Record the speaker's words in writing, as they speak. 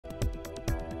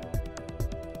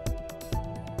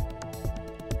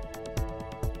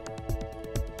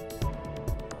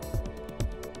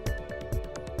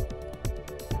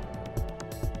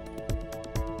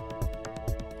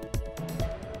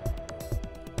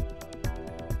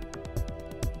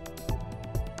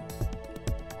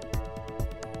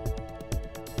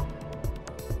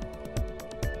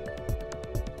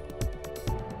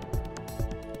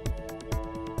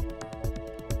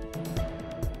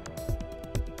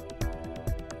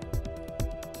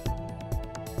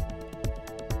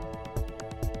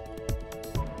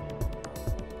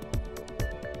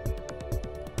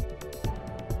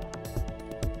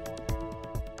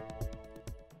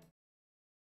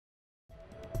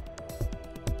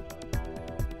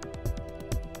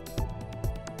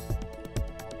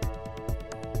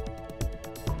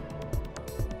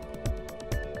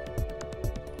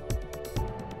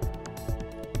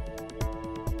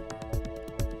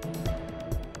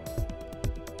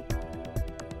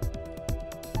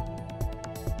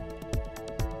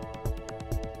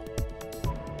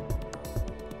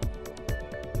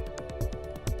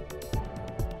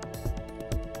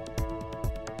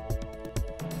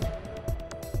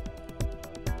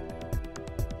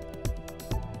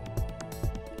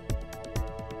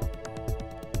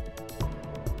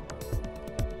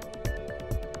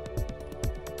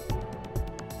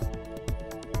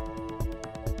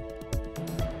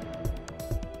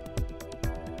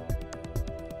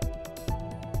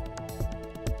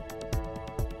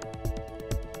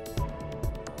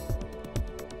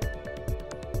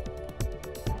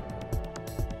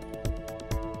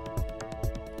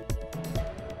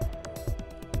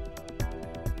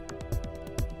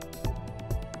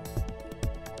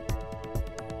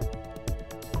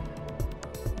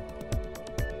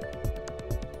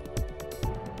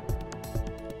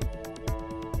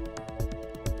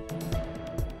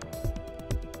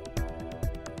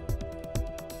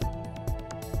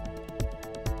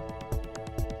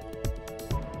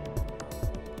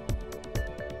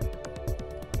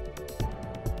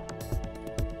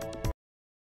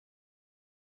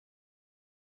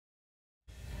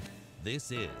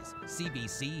This is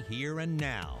CBC Here and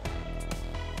Now.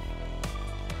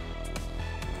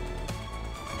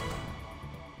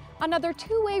 Another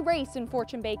two-way race in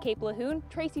Fortune Bay Cape Lejeune,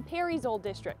 Tracy Perry's old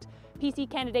district. PC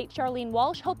candidate Charlene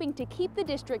Walsh hoping to keep the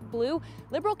district blue,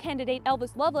 Liberal candidate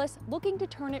Elvis Lovelace looking to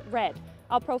turn it red.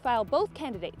 I'll profile both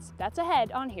candidates. That's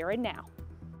ahead on Here and Now.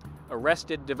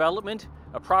 Arrested development.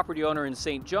 A property owner in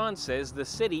St. John says the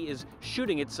city is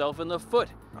shooting itself in the foot.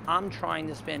 I'm trying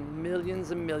to spend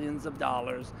millions and millions of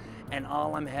dollars, and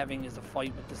all I'm having is a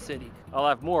fight with the city. I'll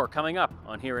have more coming up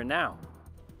on Here and Now.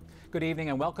 Good evening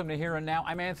and welcome to Here and Now.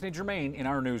 I'm Anthony Germain in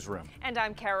our newsroom. And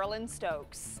I'm Carolyn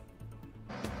Stokes.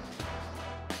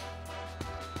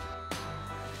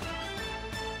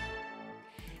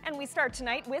 And we start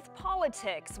tonight with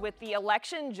politics. With the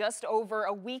election just over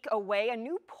a week away, a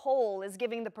new poll is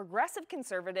giving the Progressive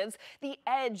Conservatives the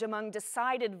edge among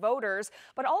decided voters,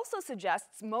 but also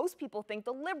suggests most people think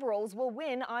the Liberals will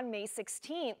win on May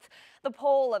 16th. The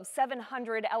poll of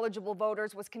 700 eligible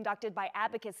voters was conducted by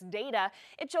Abacus Data.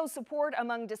 It shows support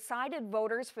among decided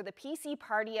voters for the PC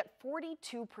party at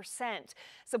 42%.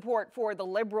 Support for the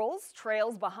Liberals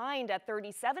trails behind at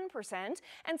 37%,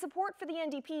 and support for the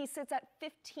NDP sits at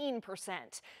 15%.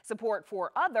 Support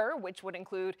for other, which would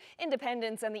include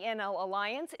independents and the NL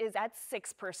Alliance, is at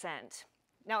 6%.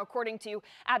 Now, according to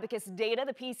Abacus Data,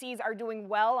 the PCs are doing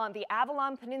well on the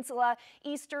Avalon Peninsula,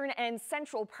 eastern and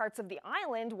central parts of the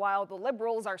island, while the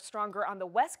Liberals are stronger on the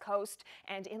west coast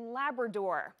and in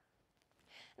Labrador.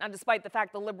 Now, despite the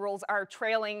fact the Liberals are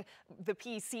trailing the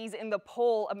PCs in the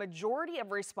poll, a majority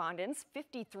of respondents,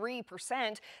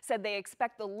 53%, said they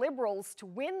expect the Liberals to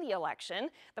win the election.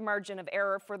 The margin of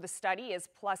error for the study is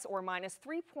plus or minus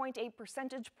 3.8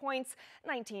 percentage points,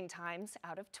 19 times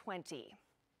out of 20.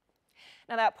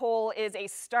 Now, that poll is a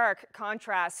stark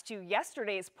contrast to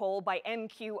yesterday's poll by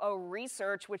NQO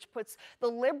Research, which puts the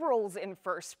Liberals in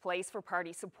first place for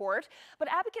party support. But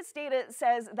Abacus Data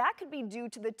says that could be due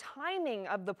to the timing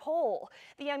of the poll.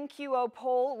 The NQO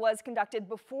poll was conducted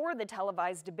before the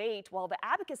televised debate, while the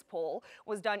Abacus poll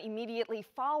was done immediately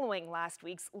following last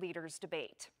week's leaders'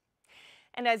 debate.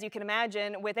 And as you can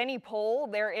imagine, with any poll,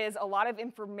 there is a lot of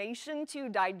information to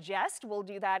digest. We'll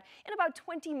do that in about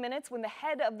 20 minutes when the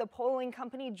head of the polling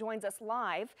company joins us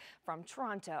live from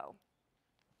Toronto.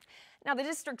 Now, the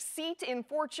district seat in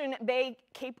Fortune Bay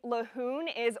Cape Lejeune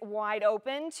is wide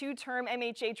open. Two-term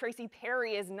MHA Tracy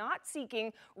Perry is not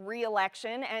seeking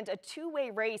re-election, and a two-way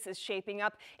race is shaping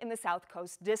up in the South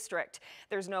Coast District.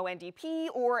 There's no NDP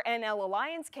or NL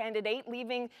Alliance candidate,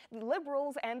 leaving the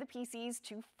Liberals and the PCs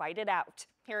to fight it out.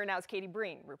 Here and Now's Katie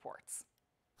Breen reports.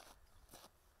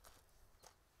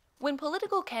 When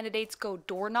political candidates go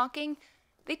door knocking,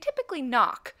 they typically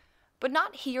knock, but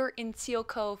not here in Seal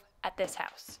Cove at this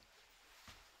house.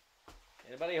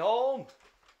 Anybody home?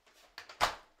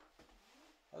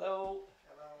 Hello?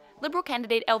 Liberal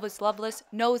candidate Elvis Lovelace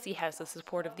knows he has the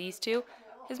support of these two,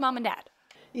 his mom and dad.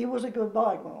 He was a good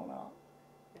boy growing up.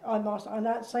 I'm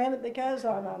not saying it because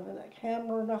I'm under the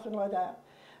camera or nothing like that,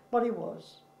 but he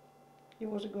was. He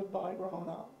was a good boy growing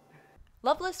up.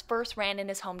 Lovelace first ran in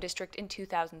his home district in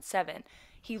 2007.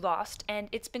 He lost, and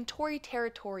it's been Tory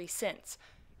territory since.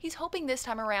 He's hoping this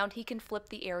time around he can flip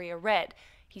the area red.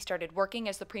 He started working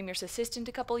as the Premier's assistant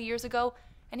a couple of years ago,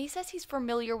 and he says he's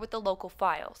familiar with the local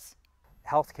files.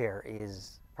 Healthcare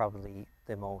is probably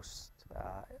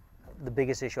the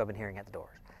biggest issue I've been hearing at the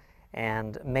doors.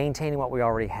 And maintaining what we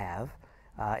already have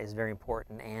is very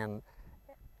important, and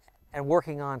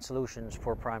working on solutions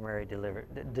for primary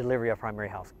delivery of primary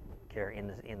health care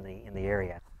in the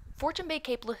area. Fortune Bay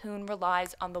Cape Lejeune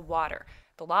relies on the water.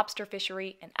 The lobster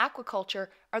fishery and aquaculture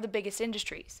are the biggest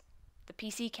industries. The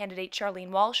PC candidate Charlene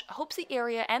Walsh hopes the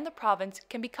area and the province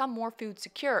can become more food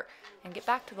secure and get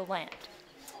back to the land.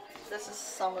 This is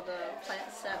some of the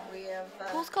plants that we have.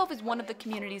 Pools Cove is one of the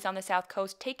communities on the South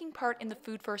Coast taking part in the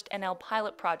Food First NL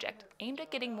pilot project aimed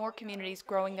at getting more communities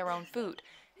growing their own food,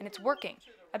 and it's working.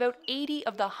 About 80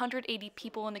 of the 180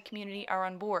 people in the community are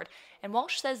on board, and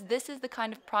Walsh says this is the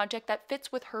kind of project that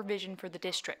fits with her vision for the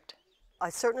district. I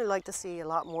certainly like to see a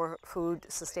lot more food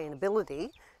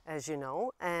sustainability, as you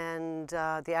know, and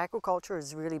the agriculture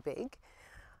is really big.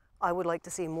 I would like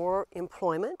to see more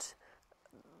employment.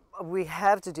 We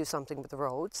have to do something with the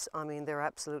roads. I mean, they're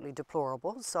absolutely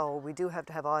deplorable, so we do have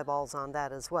to have eyeballs on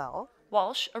that as well.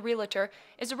 Walsh, a realtor,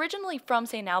 is originally from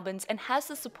St. Albans and has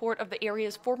the support of the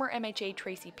area's former MHA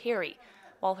Tracy Perry.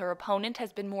 While her opponent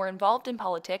has been more involved in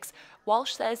politics,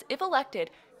 Walsh says if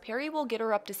elected, Perry will get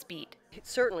her up to speed.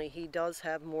 Certainly he does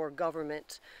have more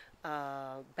government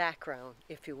background,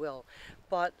 if you will,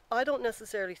 but I don't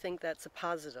necessarily think that's a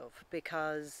positive,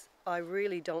 because I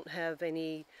really don't have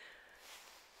any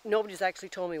nobody's actually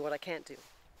told me what I can't do.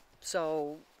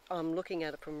 So I'm looking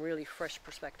at it from a really fresh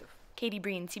perspective. Katie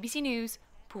Breen, CBC News,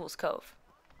 Pools Cove.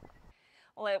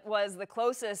 Well, it was the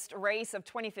closest race of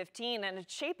 2015, and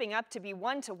it's shaping up to be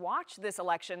one to watch this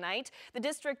election night. The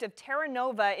district of Terra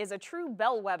Nova is a true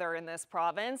bellwether in this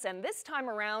province, and this time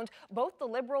around, both the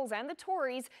Liberals and the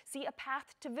Tories see a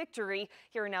path to victory.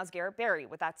 Here now's Garrett Barry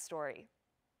with that story.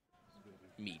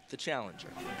 Meet the challenger.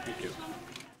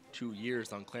 2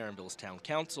 years on Clarenville's town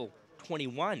council,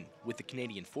 21 with the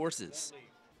Canadian Forces.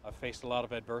 I've faced a lot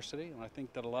of adversity, and I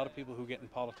think that a lot of people who get in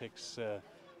politics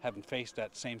haven't faced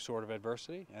that same sort of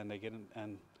adversity, and they get in,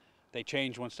 and they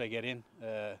change once they get in.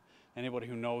 Anybody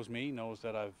who knows me knows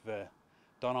that I've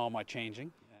done all my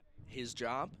changing. His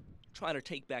job? Trying to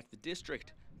take back the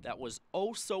district that was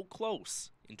oh so close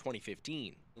in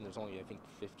 2015. There's only, I think,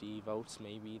 50 votes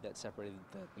maybe that separated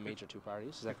the major two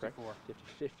parties. Is that correct?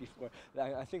 54.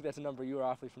 I think that's a number you're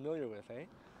awfully familiar with, eh?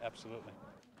 Absolutely.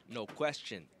 No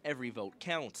question, every vote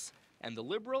counts. And the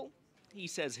Liberal? He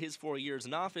says his 4 years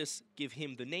in office give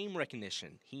him the name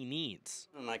recognition he needs.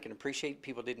 And I can appreciate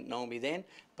people didn't know me then,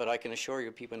 but I can assure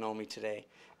you people know me today.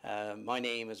 My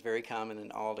name is very common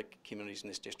in all the communities in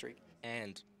this district.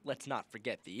 And let's not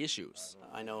forget the issues.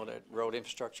 I know that road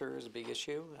infrastructure is a big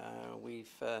issue.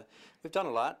 We've done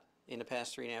a lot in the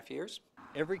past 3.5 years.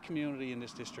 Every community in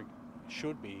this district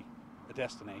should be a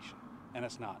destination, and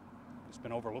it's not. It's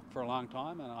been overlooked for a long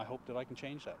time, and I hope that I can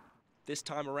change that. This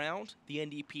time around, the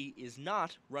NDP is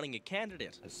not running a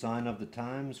candidate. A sign of the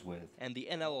times with. And the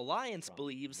NL Alliance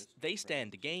believes they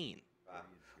stand to gain.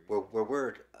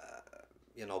 We're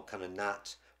kind of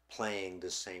not playing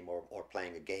the same or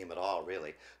playing a game at all,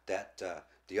 really, that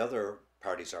the other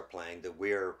parties are playing, that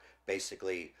we're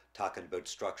basically talking about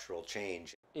structural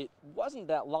change. It wasn't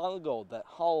that long ago that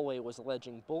Holloway was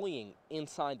alleging bullying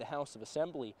inside the House of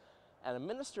Assembly, and a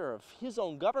minister of his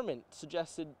own government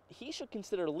suggested he should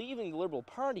consider leaving the Liberal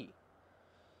Party.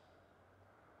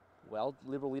 Well,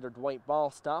 Liberal leader Dwight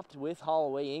Ball stopped with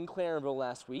Holloway in Clarenville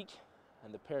last week,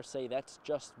 and the pair say that's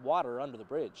just water under the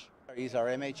bridge. He's our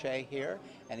MHA here,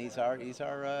 and he's our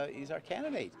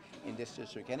candidate in this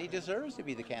district, and he deserves to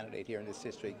be the candidate here in this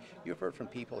district. You've heard from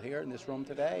people here in this room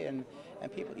today, and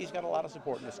people. He's got a lot of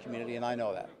support in this community, and I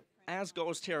know that. As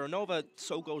goes Terra Nova,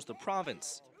 so goes the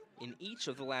province. In each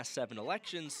of the last 7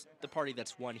 elections, the party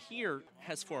that's won here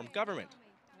has formed government,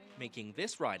 making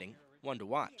this riding one to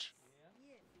watch.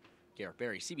 Garrett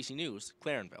Barry, CBC News,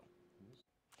 Clarenville.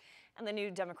 And the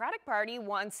new Democratic Party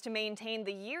wants to maintain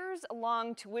the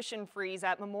years-long tuition freeze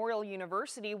at Memorial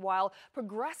University while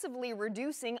progressively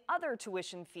reducing other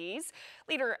tuition fees.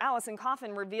 Leader Alison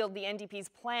Coffin revealed the NDP's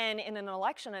plan in an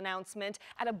election announcement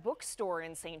at a bookstore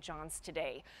in St. John's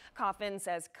today. Coffin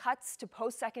says cuts to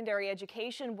post-secondary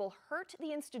education will hurt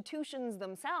the institutions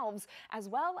themselves as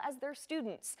well as their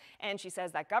students. And she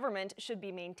says that government should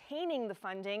be maintaining the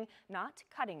funding, not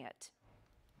cutting it.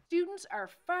 Students are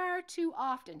far too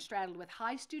often straddled with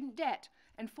high student debt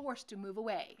and forced to move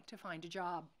away to find a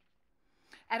job.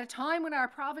 At a time when our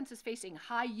province is facing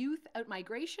high youth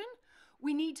outmigration,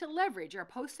 we need to leverage our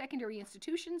post-secondary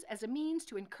institutions as a means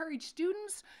to encourage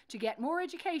students to get more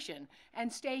education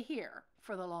and stay here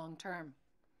for the long term.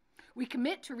 We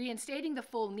commit to reinstating the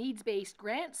full needs-based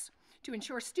grants to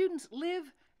ensure students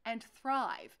live and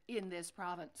thrive in this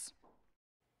province.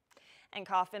 And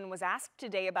Coffin was asked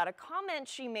today about a comment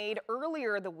she made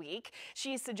earlier the week.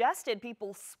 She suggested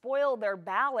people spoil their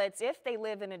ballots if they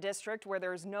live in a district where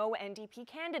there's no NDP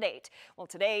candidate. Well,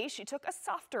 today she took a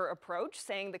softer approach,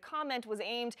 saying the comment was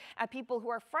aimed at people who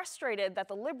are frustrated that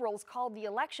the Liberals called the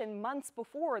election months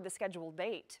before the scheduled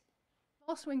date.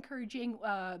 Also encouraging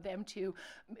them to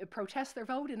protest their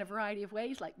vote in a variety of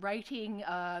ways, like writing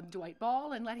Dwight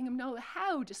Ball and letting him know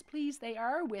how displeased they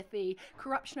are with the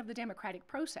corruption of the democratic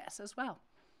process as well.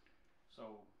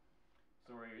 So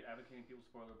are you advocating people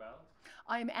spoil their ballots?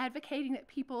 I'm advocating that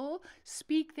people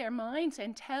speak their minds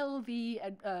and tell the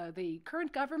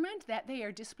current government that they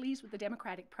are displeased with the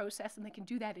democratic process, and they can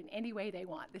do that in any way they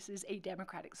want. This is a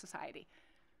democratic society.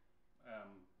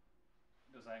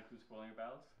 Does that include spoiling your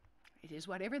ballots? It is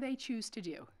whatever they choose to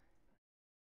do.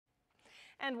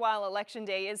 And while Election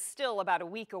Day is still about a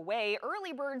week away,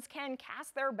 early birds can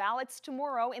cast their ballots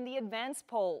tomorrow in the advance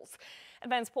polls.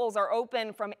 Advance polls are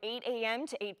open from 8 a.m.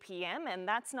 to 8 p.m., and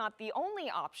that's not the only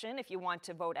option if you want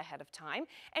to vote ahead of time.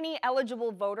 Any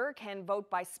eligible voter can vote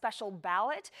by special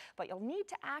ballot, but you'll need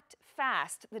to act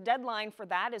fast. The deadline for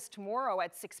that is tomorrow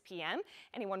at 6 p.m.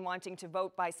 Anyone wanting to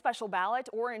vote by special ballot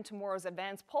or in tomorrow's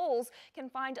advance polls can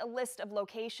find a list of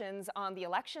locations on the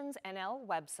Elections NL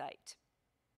website.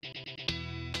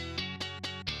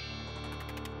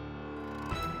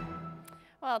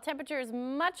 Well, temperatures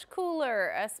much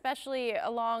cooler, especially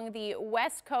along the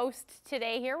west coast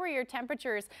today. Here were your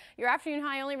temperatures. Your afternoon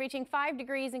high only reaching 5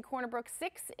 degrees in Corner Brook,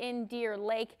 6 in Deer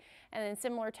Lake, and then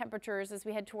similar temperatures as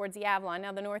we head towards the Avalon.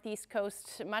 Now the northeast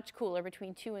coast much cooler,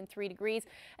 between 2 and 3 degrees.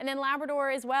 And then Labrador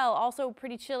as well, also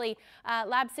pretty chilly.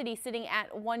 Lab City sitting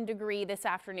at 1 degree this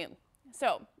afternoon.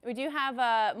 So we do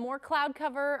have more cloud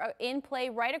cover in play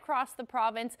right across the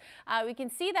province. We can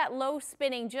see that low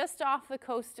spinning just off the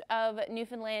coast of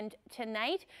Newfoundland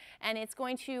tonight, and it's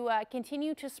going to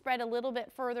continue to spread a little bit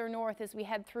further north as we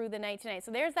head through the night tonight.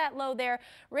 So there's that low there,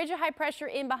 ridge of high pressure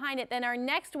in behind it. Then our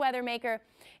next weather maker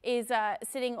is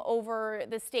sitting over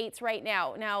the states right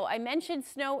now. Now, I mentioned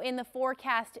snow in the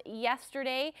forecast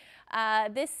yesterday.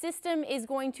 This system is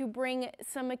going to bring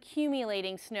some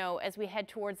accumulating snow as we head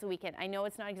towards the weekend. I know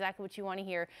it's not exactly what you want to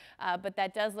hear, but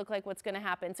that does look like what's going to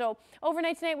happen. So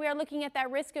overnight tonight, we are looking at that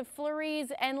risk of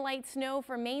flurries and light snow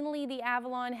for mainly the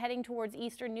Avalon heading towards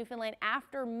eastern Newfoundland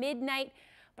after midnight,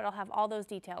 but I'll have all those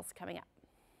details coming up.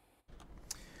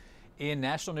 In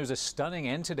national news, a stunning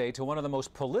end today to one of the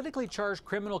most politically charged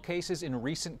criminal cases in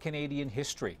recent Canadian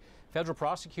history. Federal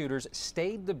prosecutors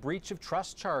stayed the breach of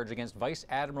trust charge against Vice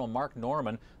Admiral Mark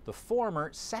Norman, the former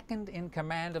second in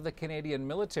command of the Canadian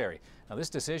military. Now, this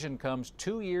decision comes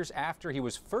 2 years after he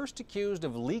was first accused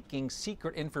of leaking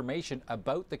secret information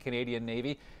about the Canadian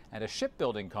Navy and a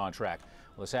shipbuilding contract.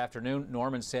 Well, this afternoon,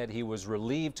 Norman said he was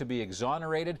relieved to be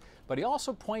exonerated, but he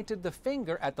also pointed the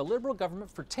finger at the Liberal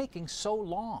government for taking so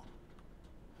long.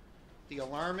 The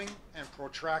alarming and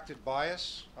protracted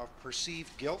bias of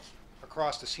perceived guilt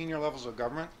across the senior levels of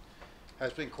government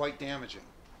has been quite damaging.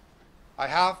 I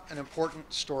have an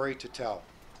important story to tell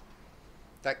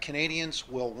that Canadians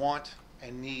will want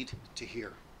and need to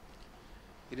hear.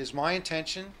 It is my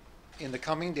intention in the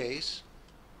coming days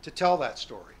to tell that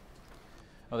story.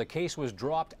 Well, the case was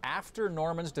dropped after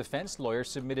Norman's defense lawyer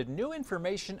submitted new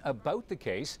information about the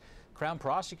case. Crown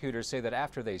prosecutors say that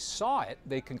after they saw it,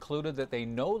 they concluded that they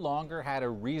no longer had a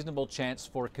reasonable chance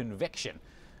for conviction.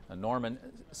 Norman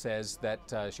says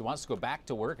that she wants to go back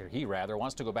to work, or he rather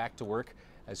wants to go back to work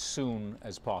as soon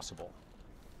as possible.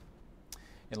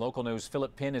 In local news,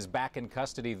 Philip Pinn is back in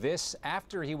custody, this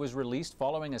after he was released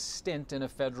following a stint in a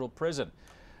federal prison.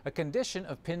 A condition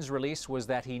of Pinn's release was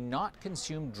that he not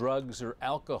consume drugs or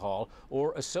alcohol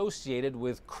or associated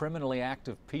with criminally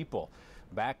active people.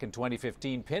 Back in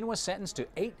 2015, Pinn was sentenced to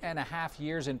 8.5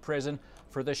 years in prison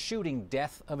for the shooting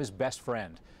death of his best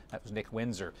friend. That was Nick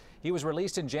Windsor. He was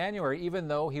released in January, even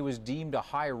though he was deemed a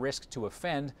high risk to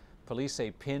offend. Police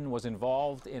say Pinn was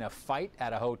involved in a fight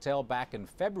at a hotel back in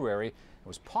February and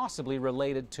was possibly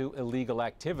related to illegal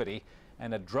activity,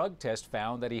 and a drug test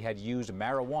found that he had used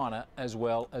marijuana as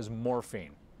well as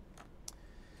morphine.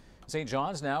 St.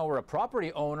 John's now, where a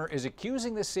property owner is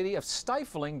accusing the city of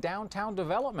stifling downtown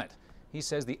development. He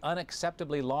says the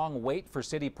unacceptably long wait for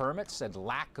city permits and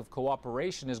lack of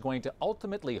cooperation is going to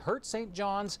ultimately hurt St.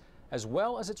 John's as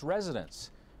well as its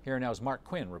residents. Here Now's Mark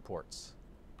Quinn reports.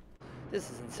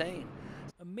 This is insane.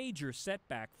 A major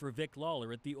setback for Vic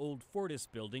Lawler at the old Fortis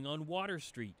building on Water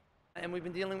Street. And we've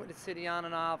been dealing with the city on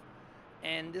and off,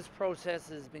 and this process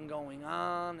has been going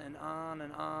on and on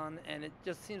and on, and it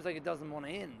just seems like it doesn't want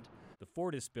to end. The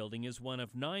Fortis building is one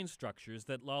of 9 structures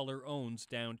that Lawler owns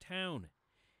downtown.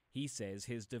 He says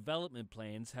his development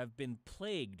plans have been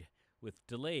plagued with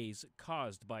delays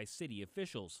caused by city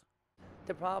officials.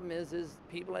 The problem is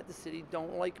people at the city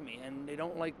don't like me, and they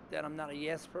don't like that I'm not a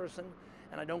yes person,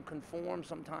 and I don't conform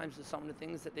sometimes to some of the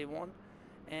things that they want,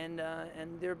 and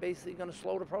they're basically going to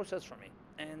slow the process for me.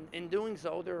 And in doing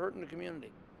so, they're hurting the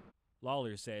community.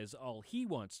 Lawler says all he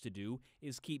wants to do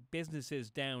is keep businesses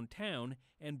downtown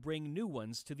and bring new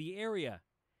ones to the area.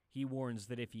 He warns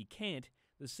that if he can't,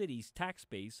 the city's tax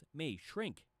base may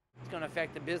shrink. It's going to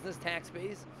affect the business tax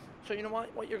base. So you know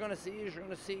what you're going to see is you're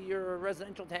going to see your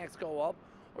residential tax go up,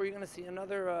 or you're going to see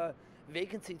another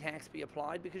vacancy tax be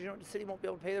applied, because the city won't be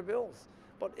able to pay their bills.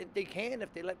 But they can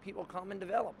if they let people come and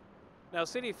develop. Now,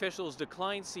 city officials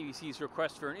declined CBC's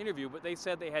request for an interview, but they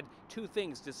said they had 2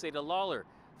 things to say to Lawler.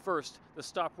 First, the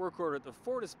stop work order at the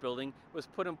Fortis building was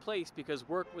put in place because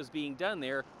work was being done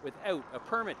there without a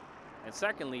permit. And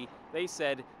secondly, they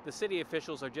said the city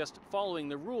officials are just following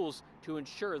the rules to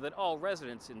ensure that all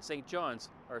residents in St. John's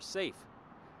are safe.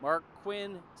 Mark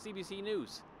Quinn, CBC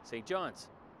News, St. John's.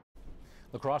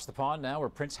 Across the pond now, where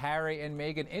Prince Harry and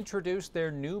Meghan introduced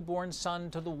their newborn son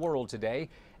to the world today.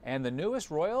 And the newest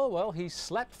royal, well, he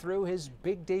slept through his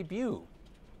big debut.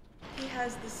 He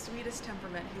has the sweetest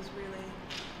temperament. He's really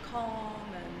calm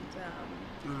and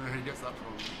he gets that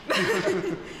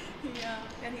from. yeah,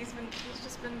 and he's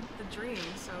just been the dream.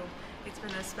 So it's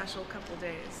been a special couple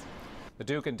days. The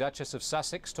Duke and Duchess of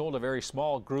Sussex told a very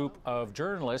small group of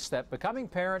journalists that becoming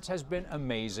parents has been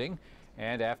amazing.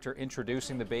 And after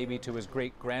introducing the baby to his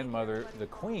great-grandmother, the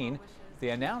Queen, they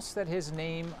announced that his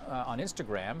name on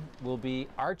Instagram will be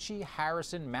Archie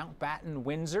Harrison Mountbatten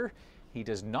Windsor. He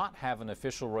does not have an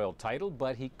official royal title,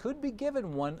 but he could be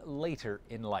given one later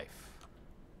in life.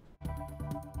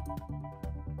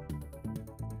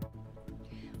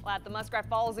 Well, at the Muskrat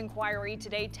Falls inquiry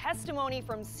today, testimony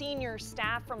from senior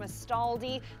staff from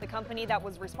Astaldi, the company that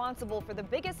was responsible for the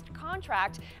biggest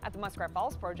contract at the Muskrat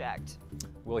Falls project.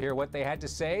 We'll hear what they had to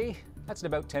say. That's in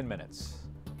about 10 minutes.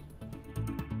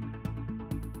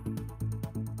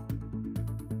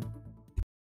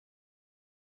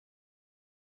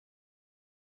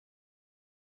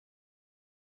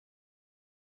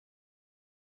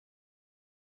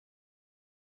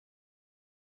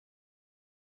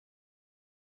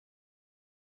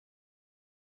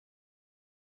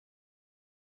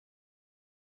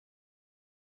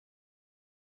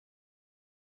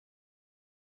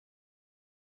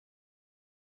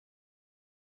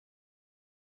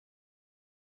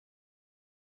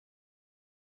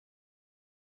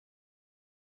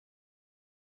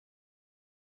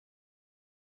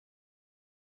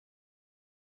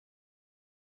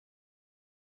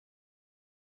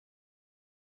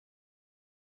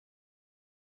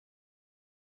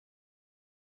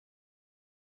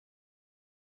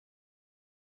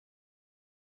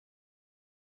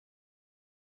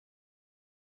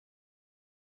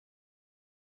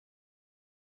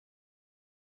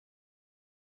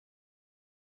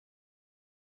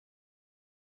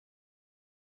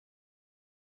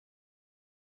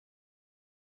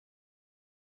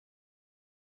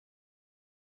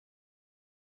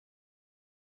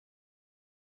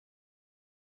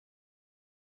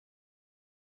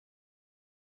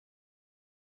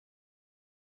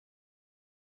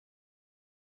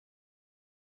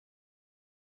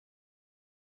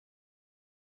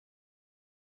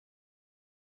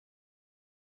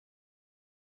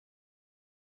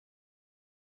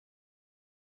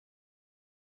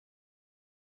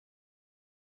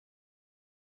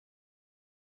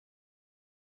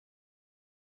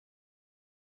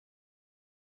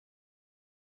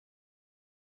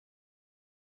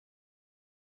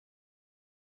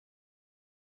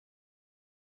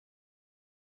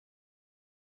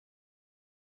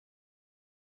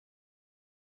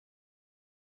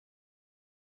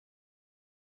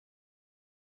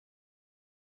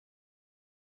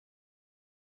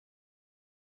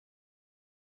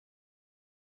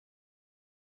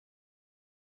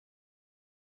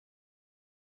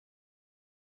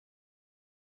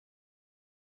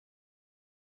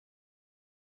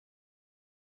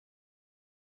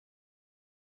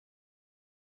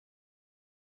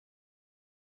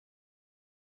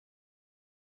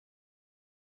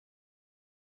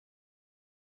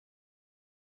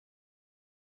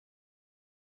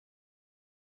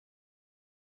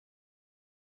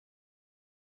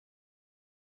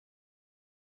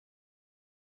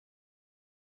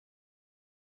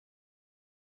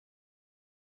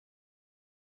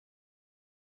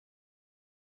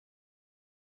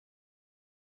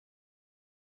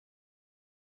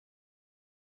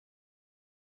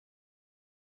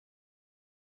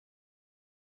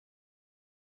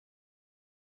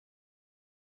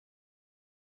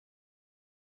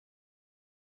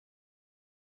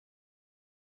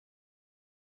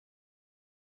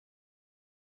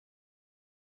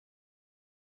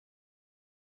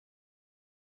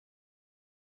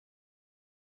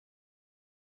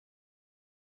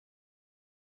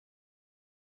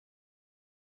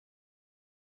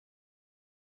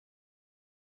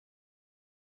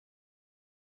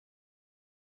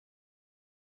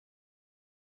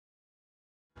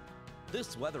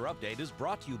 This weather update is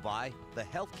brought to you by the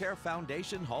Healthcare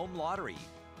Foundation Home Lottery.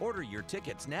 Order your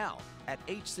tickets now at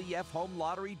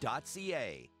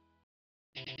hcfhomelottery.ca.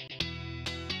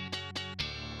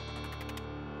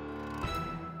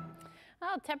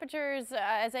 Well, temperatures,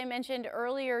 as I mentioned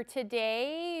earlier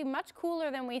today, much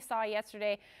cooler than we saw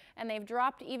yesterday, and they've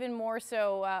dropped even more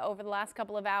so over the last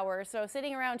couple of hours. So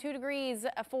sitting around 2 degrees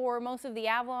for most of the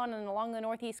Avalon and along the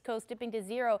northeast coast, dipping to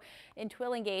 0 in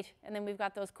Twillingate, and then we've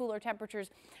got those cooler temperatures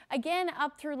again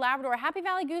up through Labrador. Happy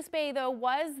Valley Goose Bay, though,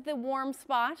 was the warm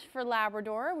spot for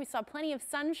Labrador. We saw plenty of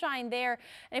sunshine there,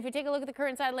 and if we take a look at the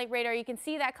current satellite radar, you can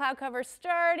see that cloud cover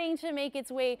starting to make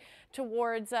its way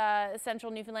towards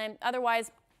central Newfoundland.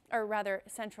 Otherwise, or rather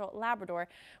central Labrador.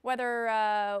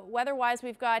 Weather-wise,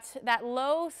 we've got that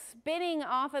low spinning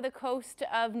off of the coast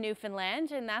of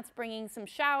Newfoundland, and that's bringing some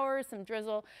showers, some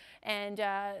drizzle, and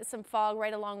some fog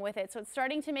right along with it. So it's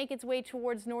starting to make its way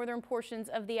towards northern portions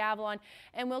of the Avalon,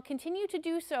 and will continue to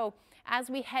do so as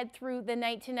we head through the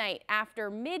night tonight. After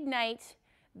midnight,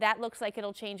 that looks like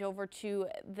it'll change over to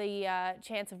the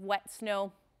chance of wet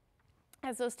snow,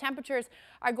 as those temperatures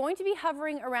are going to be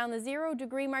hovering around the 0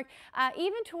 degree mark.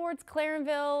 Even towards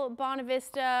Clarenville,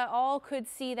 Bonavista, all could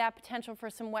see that potential for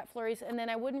some wet flurries. And then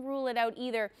I wouldn't rule it out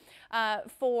either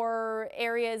for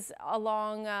areas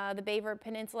along the Bayvert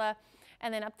Peninsula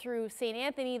and then up through St.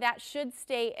 Anthony. That should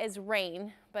stay as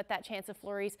rain, but that chance of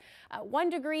flurries. 1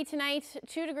 degree tonight,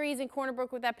 2 degrees in Corner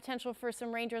Brook with that potential for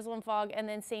some rain, drizzle, and fog, and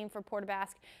then same for Port aux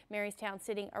Basques, Marystown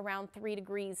sitting around 3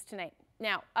 degrees tonight.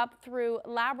 Now, up through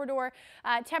Labrador,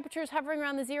 temperatures hovering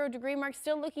around the 0 degree mark,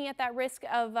 still looking at that risk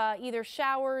of either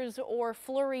showers or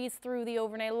flurries through the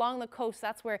overnight. Along the coast,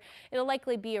 that's where it'll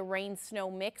likely be a rain-snow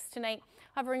mix tonight.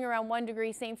 Hovering around 1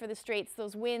 degree, same for the Straits.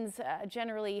 Those winds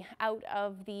generally out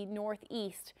of the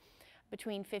northeast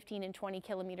between 15 and 20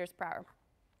 kilometers per hour.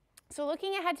 So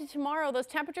looking ahead to tomorrow, those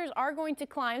temperatures are going to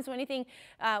climb. So anything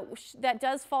that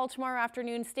does fall tomorrow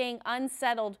afternoon, staying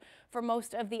unsettled for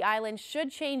most of the island,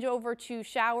 should change over to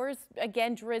showers.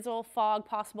 Again, drizzle, fog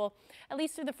possible, at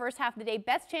least through the first half of the day.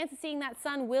 Best chance of seeing that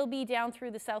sun will be down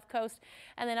through the south coast,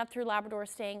 and then up through Labrador,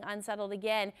 staying unsettled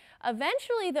again.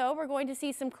 Eventually, though, we're going to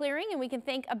see some clearing, and we can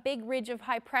thank a big ridge of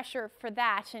high pressure for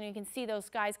that. And you can see those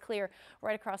skies clear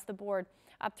right across the board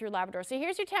up through Labrador. So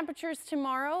here's your temperatures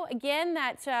tomorrow. Again,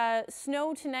 that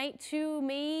snow tonight, 2,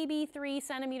 maybe 3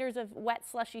 centimeters of wet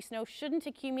slushy snow. Shouldn't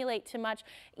accumulate too much,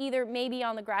 either maybe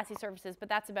on the grassy surfaces, but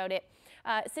that's about it.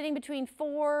 Sitting between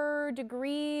 4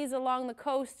 degrees along the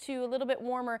coast to a little bit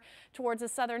warmer towards the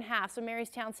southern half. So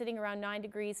Marystown sitting around 9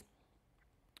 degrees.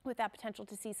 With that potential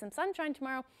to see some sunshine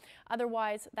tomorrow.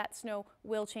 Otherwise, that snow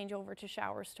will change over to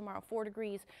showers tomorrow. 4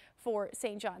 degrees for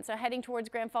St. John. So heading towards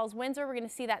Grand Falls, Windsor, we're going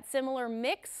to see that similar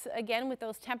mix again with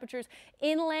those temperatures.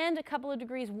 Inland, a couple of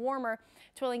degrees warmer.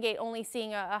 Twillingate only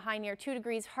seeing a high near 2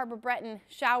 degrees. Harbor Breton,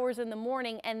 showers in the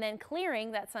morning and then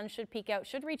clearing. That sun should peak out,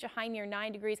 should reach a high near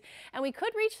 9 degrees. And we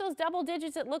could reach those double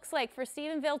digits, it looks like, for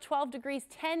Stephenville, 12 degrees,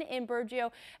 10 in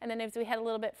Burgeo. And then as we head a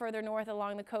little bit further north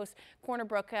along the coast, Corner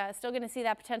Brook, still going to see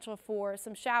that potential for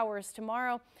some showers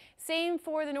tomorrow. Same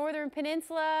for the northern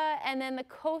peninsula and then the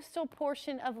coastal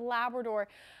portion of Labrador,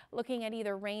 looking at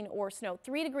either rain or snow.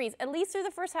 3 degrees, at least through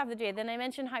the first half of the day. Then I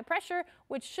mentioned high pressure,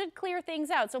 which should clear things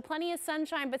out. So plenty of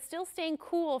sunshine, but still staying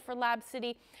cool for Lab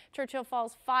City. Churchill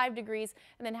Falls, 5 degrees,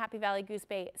 and then Happy Valley, Goose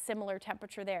Bay, similar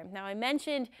temperature there. Now I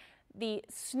mentioned the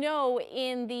snow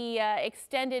in the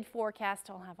extended forecast.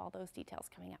 I'll have all those details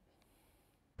coming up.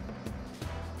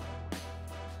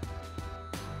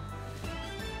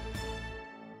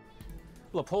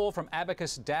 A poll from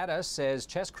Abacus Data says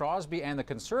Ches Crosby and the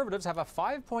Conservatives have a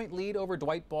 5-point lead over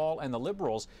Dwight Ball and the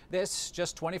Liberals. This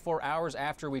just 24 hours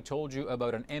after we told you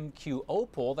about an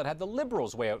MQO poll that had the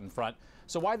Liberals way out in front.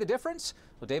 So why the difference?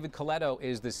 Well, David Coletto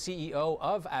is the CEO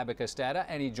of Abacus Data,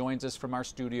 and he joins us from our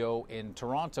studio in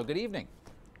Toronto. Good evening.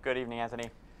 Good evening, Anthony.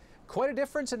 Quite a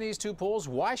difference in these two polls.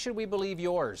 Why should we believe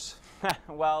yours?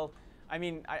 Well, I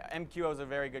mean, MQO is a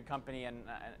very good company, and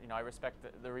you know, I respect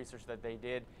the research that they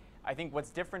did. I think what's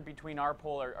different between our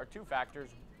poll are 2 factors,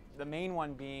 the main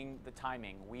one being the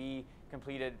timing. We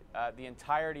completed the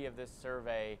entirety of this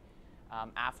survey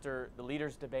after the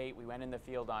leaders' debate. We went in the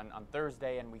field on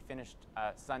Thursday and we finished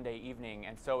Sunday evening.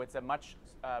 And so it's a much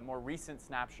more recent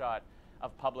snapshot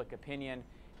of public opinion.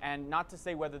 And not to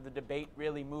say whether the debate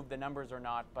really moved the numbers or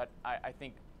not, but I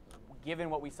think given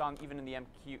what we saw even in the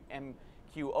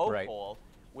MQO poll,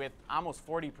 with almost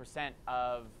 40%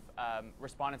 of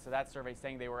respondents to that survey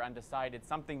saying they were undecided,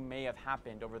 something may have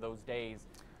happened over those days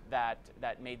that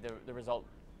made the result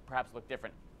perhaps look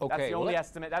different. Okay, that's the only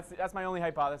estimate. That's my only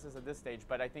hypothesis at this stage.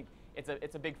 But I think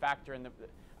it's a big factor in the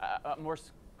more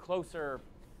closer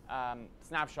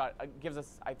snapshot gives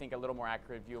us, I think, a little more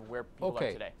accurate view of where people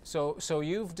are today. So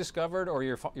you've discovered, or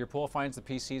your poll finds the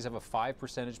PCs have a 5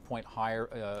 percentage point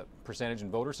higher percentage in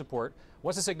voter support.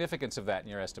 What's the significance of that in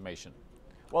your estimation?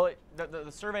 Well,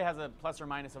 the survey has a plus or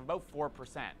minus of about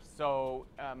 4%. So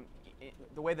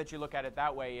the way that you look at it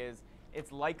that way is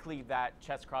it's likely that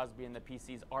Ches Crosby and the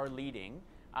PCs are leading,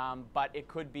 but it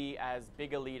could be as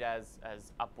big a lead as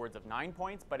upwards of 9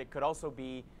 points, but it could also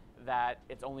be that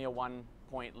it's only a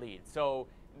 1-point lead. So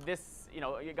this, you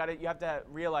know, you have to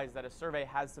realize that a survey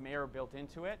has some error built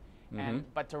into it,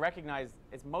 but to recognize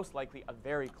it's most likely a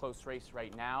very close race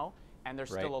right now, and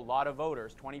there's still a lot of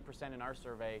voters, 20% in our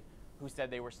survey, who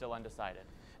said they were still undecided.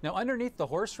 Now, underneath the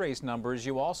horse race numbers,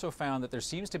 you also found that there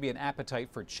seems to be an appetite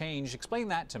for change. Explain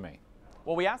that to me.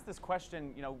 Well, we asked this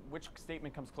question, which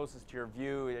statement comes closest to your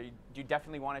view? Do you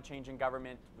definitely want a change in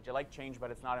government? Would you like change, but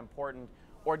it's not important?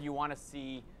 Or do you want to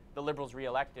see the Liberals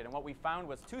re-elected? And what we found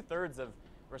was 2/3 of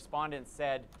respondents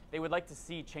said they would like to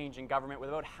see change in government, with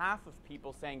about half of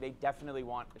people saying they definitely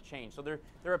want a change. So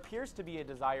there appears to be a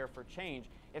desire for change.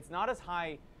 It's not as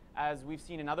high as we've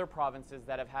seen in other provinces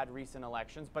that have had recent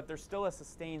elections, but there's still a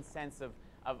sustained sense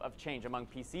of change among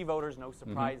PC voters. No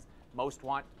surprise, most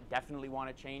definitely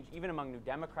want to change. Even among New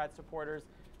Democrat supporters,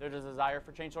 there's a desire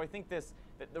for change. So I think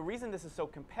the reason this is so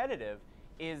competitive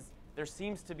is there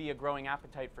seems to be a growing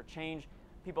appetite for change.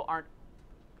 People aren't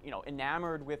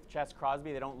enamored with Ches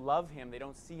Crosby. They don't love him. They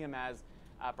don't see him as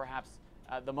perhaps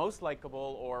the most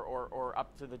likable or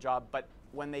up to the job. But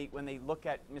when they look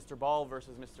at Mr. Ball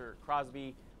versus Mr.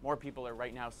 Crosby, more people are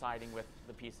right now siding with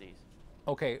the PCs.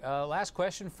 Okay, last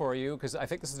question for you, because I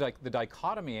think this is like the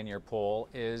dichotomy in your poll,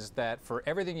 is that for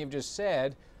everything you've just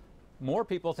said, more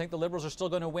people think the Liberals are still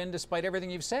going to win despite everything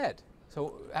you've said.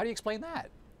 So how do you explain that?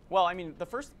 Well, I mean, the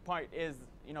first point is,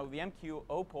 the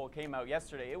MQO poll came out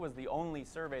yesterday. It was the only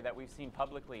survey that we've seen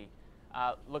publicly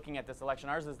looking at this election.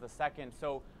 Ours is the second.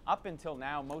 So up until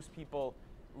now, most people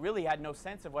really had no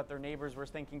sense of what their neighbors were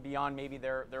thinking beyond maybe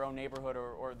their own neighborhood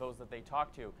or those that they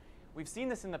talk to. We've seen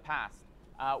this in the past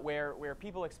where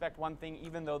people expect one thing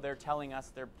even though they're telling us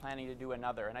they're planning to do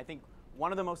another. And I think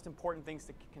one of the most important things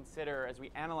to consider as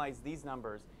we analyze these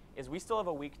numbers is we still have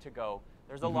a week to go.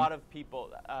 There's a lot of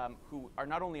people who are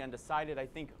not only undecided, I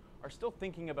think, are still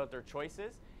thinking about their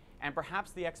choices, and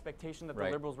perhaps the expectation that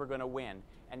the Liberals were going to win.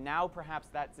 And now perhaps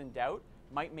that's in doubt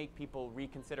might make people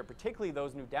reconsider, particularly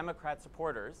those New Democrat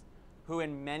supporters who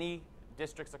in many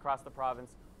districts across the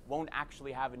province won't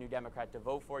actually have a New Democrat to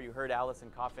vote for. You heard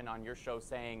Alison Coffin on your show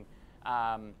saying,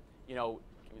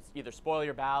 either spoil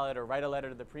your ballot or write a letter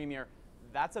to the Premier.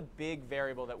 That's a big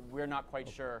variable that we're not quite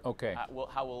sure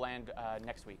how we'll land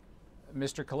next week.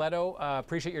 Mr. Coletto,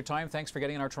 appreciate your time. Thanks for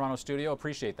getting in our Toronto studio.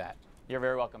 Appreciate that. You're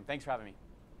very welcome. Thanks for having me.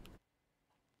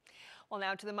 Well,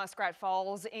 now to the Muskrat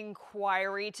Falls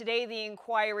inquiry. Today, the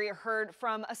inquiry heard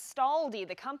from Astaldi,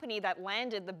 the company that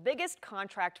landed the biggest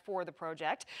contract for the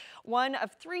project. One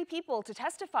of 3 people to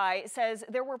testify says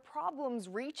there were problems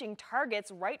reaching targets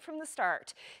right from the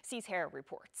start. Here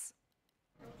reports.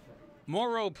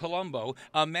 Mauro Palumbo,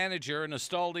 a manager in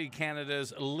Astaldi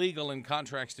Canada's Legal and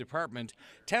Contracts Department,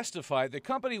 testified the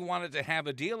company wanted to have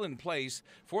a deal in place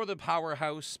for the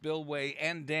powerhouse, spillway,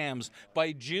 and dams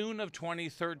by June of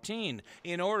 2013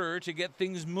 in order to get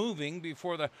things moving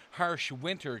before the harsh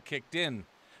winter kicked in.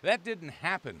 That didn't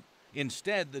happen.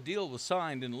 Instead, the deal was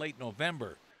signed in late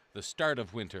November, the start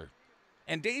of winter.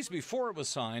 And days before it was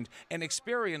signed, an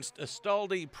experienced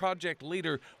Astaldi project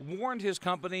leader warned his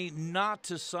company not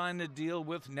to sign a deal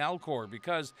with Nalcor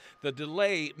because the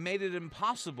delay made it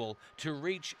impossible to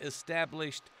reach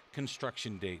established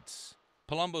construction dates.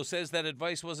 Palumbo says that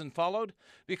advice wasn't followed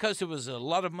because there was a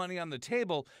lot of money on the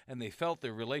table and they felt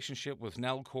their relationship with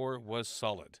Nalcor was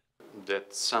solid.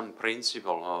 That some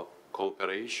principle of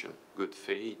cooperation, good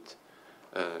faith,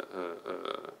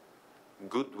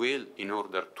 goodwill in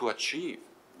order to achieve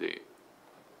the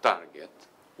target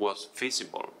was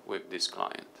feasible with this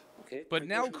client. But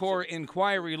Nalcor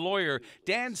inquiry lawyer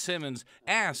Dan Simmons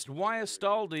asked why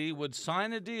Astaldi would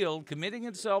sign a deal committing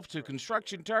itself to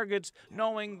construction targets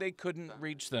knowing they couldn't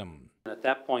reach them. At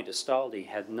that point, Astaldi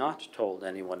had not told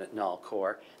anyone at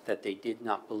Nalcor that they did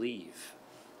not believe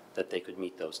that they could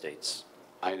meet those dates.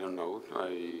 I don't know.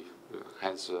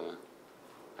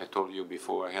 I told you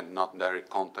before, I had not direct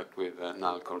contact with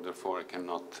Nalcor, therefore I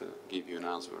cannot give you an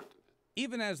answer.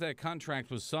 Even as that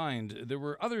contract was signed, there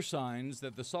were other signs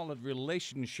that the solid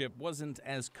relationship wasn't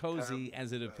as cozy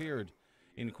as it appeared.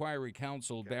 Inquiry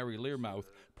counsel Barry Learmouth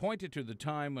pointed to the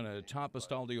time when a top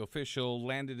Astaldi official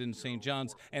landed in St.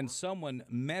 John's and someone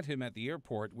met him at the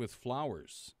airport with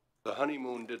flowers. The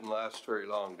honeymoon didn't last very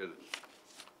long, did it?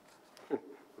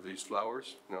 These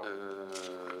flowers? No.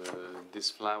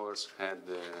 These flowers had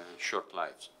short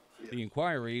lives. The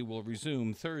inquiry will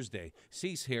resume Thursday.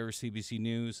 Cease here, CBC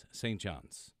News, St.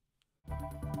 John's.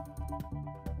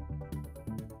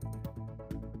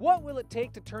 What will it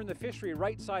take to turn the fishery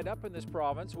right side up in this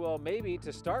province? Well, maybe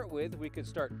to start with, we could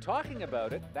start talking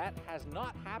about it. That has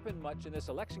not happened much in this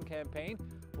election campaign.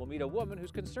 We'll meet a woman who's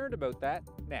concerned about that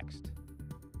next.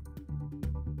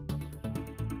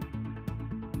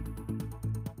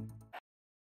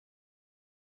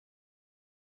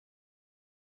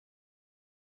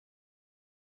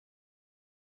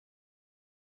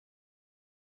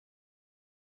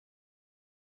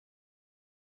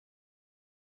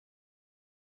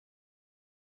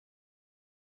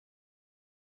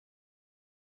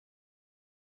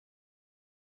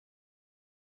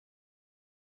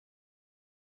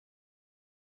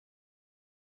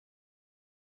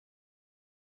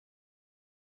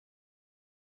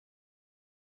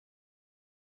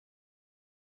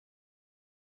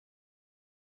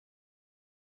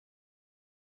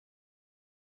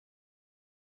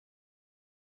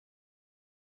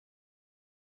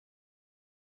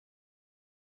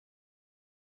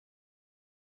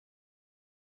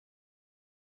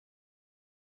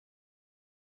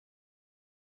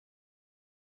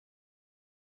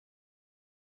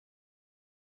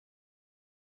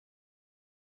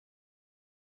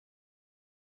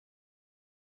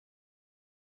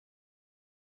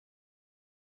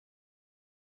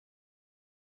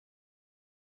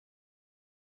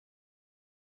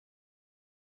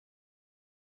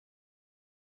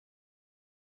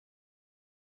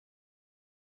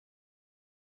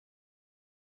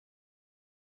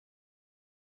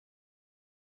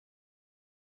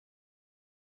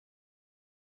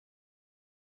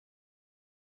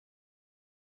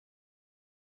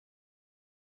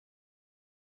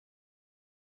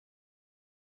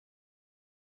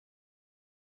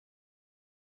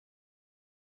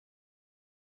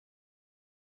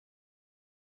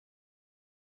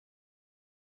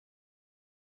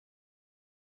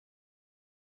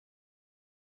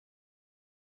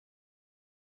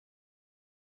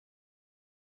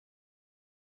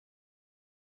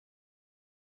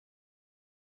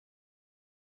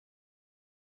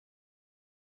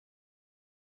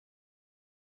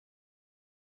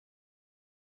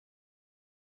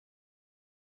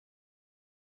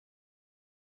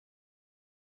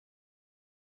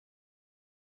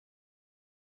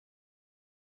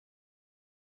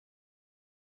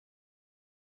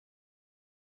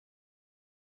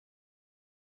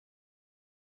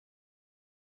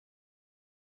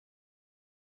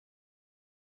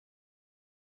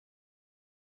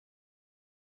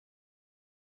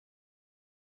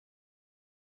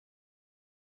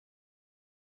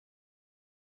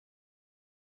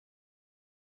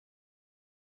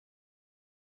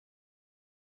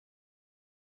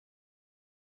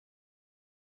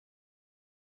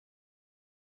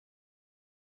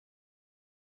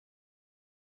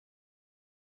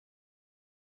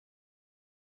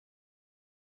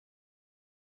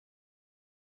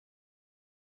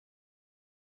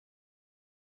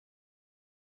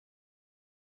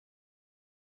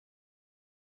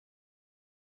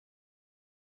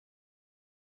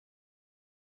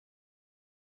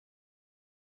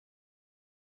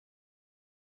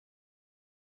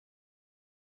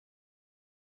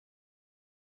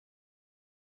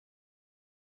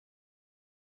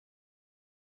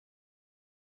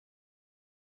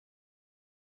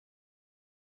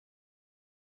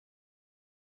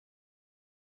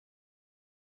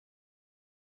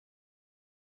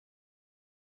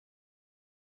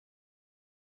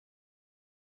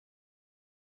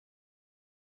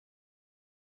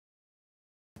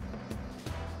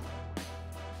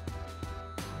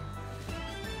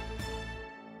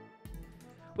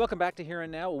 Welcome back to Here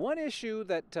and Now. One issue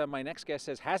that my next guest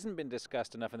says hasn't been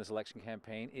discussed enough in this election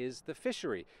campaign is the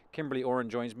fishery. Kimberly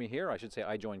Oren joins me here. I should say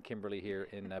I joined Kimberly here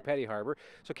in Petty Harbour.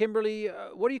 So Kimberly,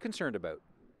 what are you concerned about?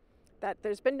 That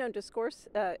there's been no discourse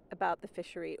about the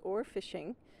fishery or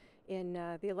fishing in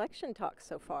the election talks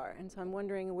so far. And so I'm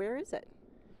wondering, where is it?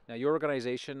 Now, your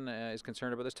organization is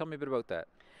concerned about this. Tell me a bit about that.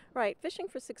 Right. Fishing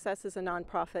for Success is a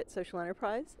nonprofit social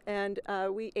enterprise, and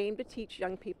we aim to teach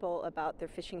young people about their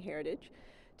fishing heritage,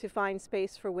 to find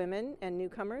space for women and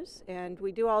newcomers. And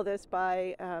we do all this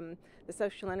by the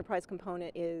social enterprise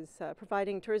component is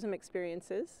providing tourism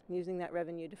experiences, using that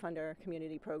revenue to fund our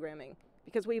community programming,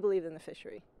 because we believe in the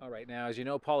fishery. All right. Now, as you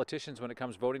know, politicians, when it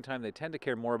comes voting time, they tend to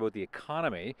care more about the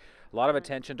economy. A lot of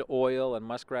attention to oil and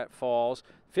Muskrat Falls.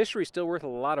 Fishery is still worth a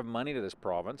lot of money to this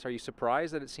province. Are you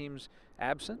surprised that it seems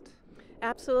absent?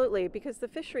 Absolutely, because the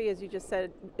fishery, as you just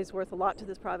said, is worth a lot to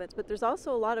this province, but there's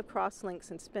also a lot of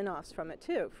cross-links and spin-offs from it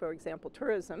too. For example,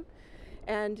 tourism.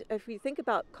 And if you think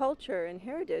about culture and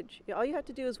heritage, all you have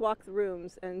to do is walk the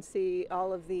rooms and see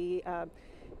all of the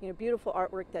beautiful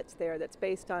artwork that's there that's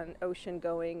based on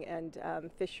ocean-going and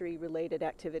fishery-related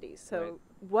activities. So Right.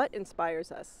 What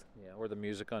inspires us? Yeah, or the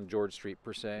music on George Street,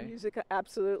 per se. Music,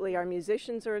 absolutely. Our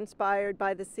musicians are inspired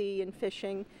by the sea and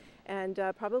fishing, and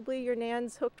probably your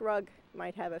Nan's hooked rug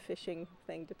might have a fishing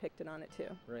thing depicted on it too.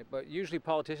 Right, but usually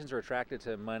politicians are attracted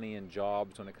to money and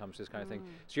jobs when it comes to this kind of thing.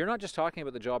 So you're not just talking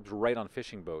about the jobs right on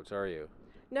fishing boats, are you?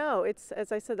 No, it's,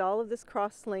 as I said, all of this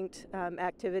cross-linked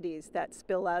activities that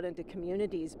spill out into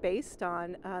communities based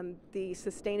on the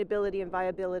sustainability and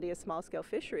viability of small-scale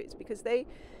fisheries, because they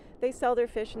sell their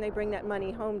fish and they bring that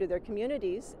money home to their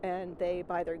communities, and they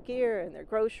buy their gear and their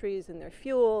groceries and their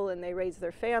fuel, and they raise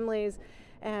their families.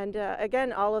 And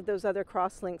again, all of those other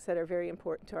cross-links that are very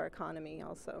important to our economy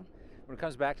also. When it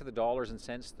comes back to the dollars and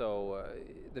cents, though,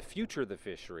 the future of the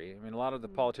fishery, I mean, a lot of the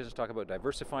politicians talk about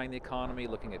diversifying the economy,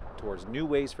 looking towards new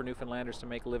ways for Newfoundlanders to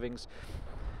make livings.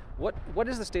 What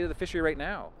is the state of the fishery right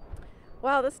now?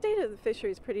 Well, the state of the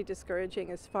fishery is pretty discouraging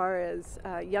as far as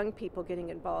young people getting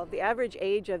involved. The average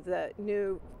age of the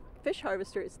new fish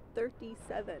harvester is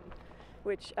 37.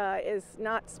 Which is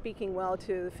not speaking well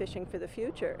to the fishing for the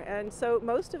future. And so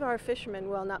most of our fishermen,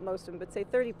 well, not most of them, but say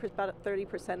about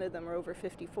 30% of them are over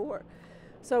 54.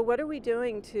 So what are we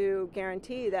doing to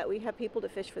guarantee that we have people to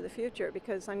fish for the future?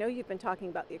 Because I know you've been talking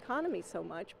about the economy so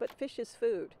much, but fish is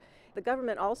food. The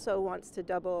government also wants to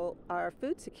double our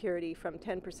food security from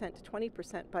 10% to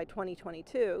 20% by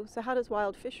 2022. So how does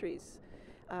wild fisheries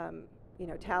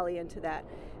tally into that?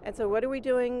 And so what are we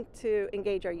doing to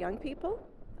engage our young people?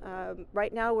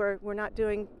 Right now we're not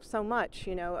doing so much.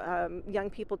 Young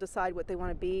people decide what they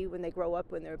want to be when they grow up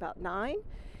when they're about 9.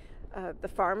 The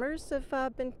farmers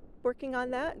have been working on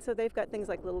that, and so they've got things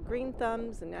like little green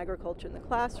thumbs and agriculture in the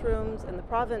classrooms, and the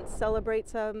province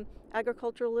celebrates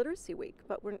Agricultural Literacy Week,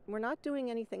 but we're not doing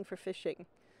anything for fishing.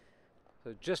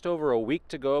 So just over a week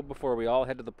to go before we all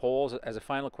head to the polls. As a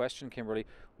final question, Kimberly,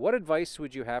 what advice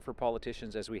would you have for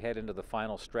politicians as we head into the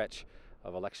final stretch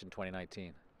of election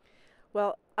 2019?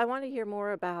 Well, I want to hear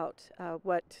more about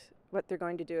what they're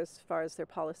going to do as far as their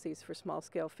policies for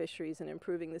small-scale fisheries and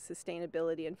improving the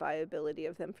sustainability and viability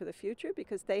of them for the future,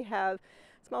 because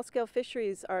small-scale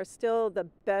fisheries are still the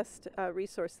best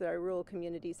resource that our rural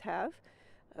communities have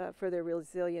for their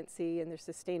resiliency and their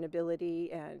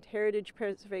sustainability and heritage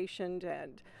preservation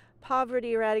and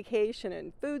poverty eradication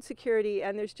and food security,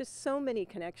 and there's just so many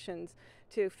connections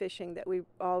to fishing that we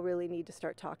all really need to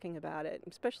start talking about it,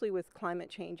 especially with climate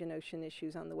change and ocean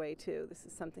issues on the way too. This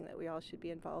is something that we all should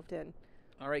be involved in.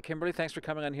 All right, Kimberly, thanks for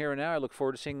coming on Here and Now. I look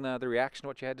forward to seeing the reaction to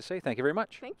what you had to say. Thank you very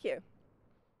much. Thank you.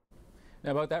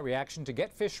 Now, about that reaction, to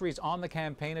get fisheries on the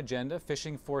campaign agenda,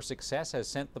 Fishing for Success has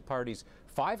sent the parties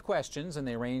 5 questions, and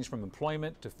they range from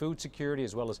employment to food security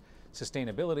as well as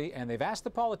sustainability, and they've asked the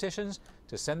politicians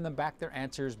to send them back their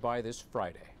answers by this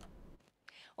Friday.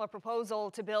 Well, a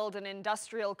proposal to build an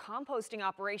industrial composting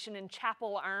operation in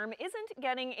Chapel Arm isn't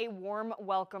getting a warm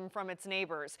welcome from its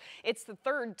neighbors. It's the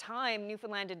 3rd time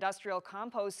Newfoundland Industrial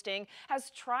Composting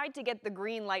has tried to get the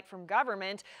green light from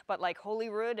government, but like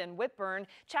Holyrood and Whitburn,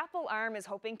 Chapel Arm is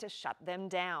hoping to shut them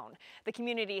down. The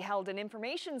community held an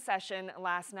information session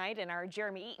last night, and our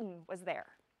Jeremy Eaton was there.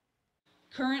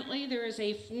 Currently, there is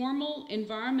a formal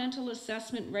environmental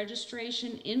assessment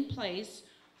registration in place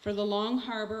for the Long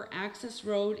Harbour Access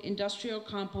Road Industrial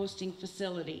Composting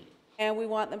Facility. And we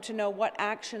want them to know what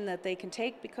action that they can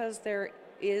take, because there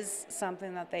is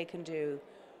something that they can do.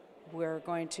 We're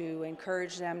going to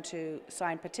encourage them to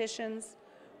sign petitions.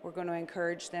 We're going to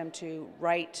encourage them to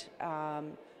write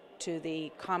to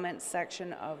the comments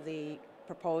section of the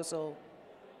proposal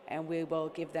and we will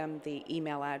give them the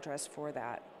email address for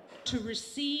that. To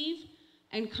receive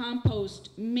and compost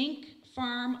mink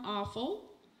farm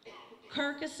offal,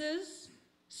 carcasses,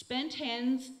 spent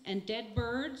hens and dead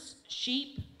birds,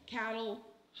 sheep, cattle,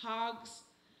 hogs,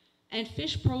 and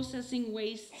fish processing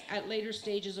wastes at later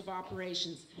stages of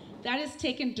operations. That is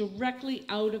taken directly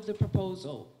out of the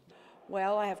proposal.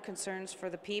 Well, I have concerns for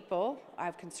the people, I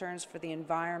have concerns for the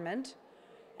environment,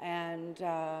 and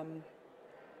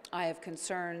I have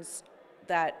concerns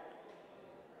that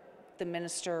the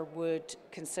minister would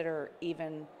consider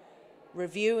even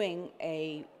reviewing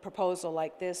a proposal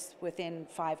like this within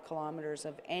 5 kilometers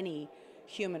of any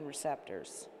human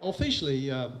receptors. Officially,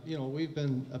 you know, we've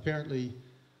been apparently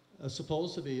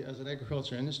supposed to be, as an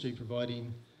agriculture industry,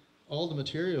 providing all the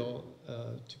material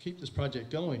to keep this project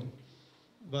going,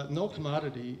 but no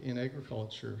commodity in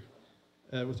agriculture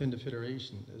within the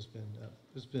Federation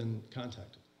has been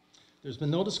contacted. There's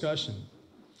been no discussion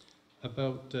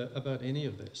about any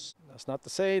of this. That's not to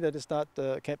say that it's not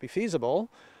can't be feasible,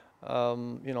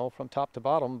 you know, from top to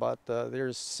bottom, but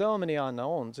there's so many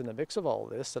unknowns in the mix of all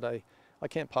this that I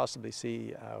can't possibly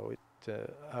see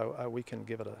how we can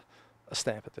give it a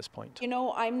stamp at this point. You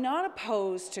know, I'm not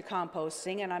opposed to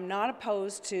composting and I'm not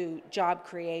opposed to job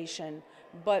creation,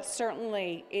 but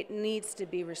certainly it needs to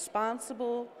be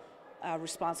responsible,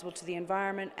 responsible to the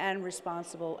environment and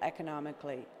responsible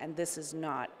economically, and this is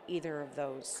not either of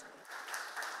those.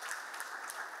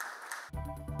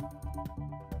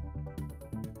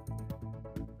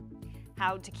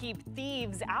 How to keep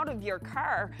thieves out of your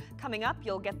car. Coming up,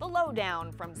 you'll get the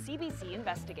lowdown from CBC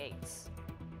Investigates.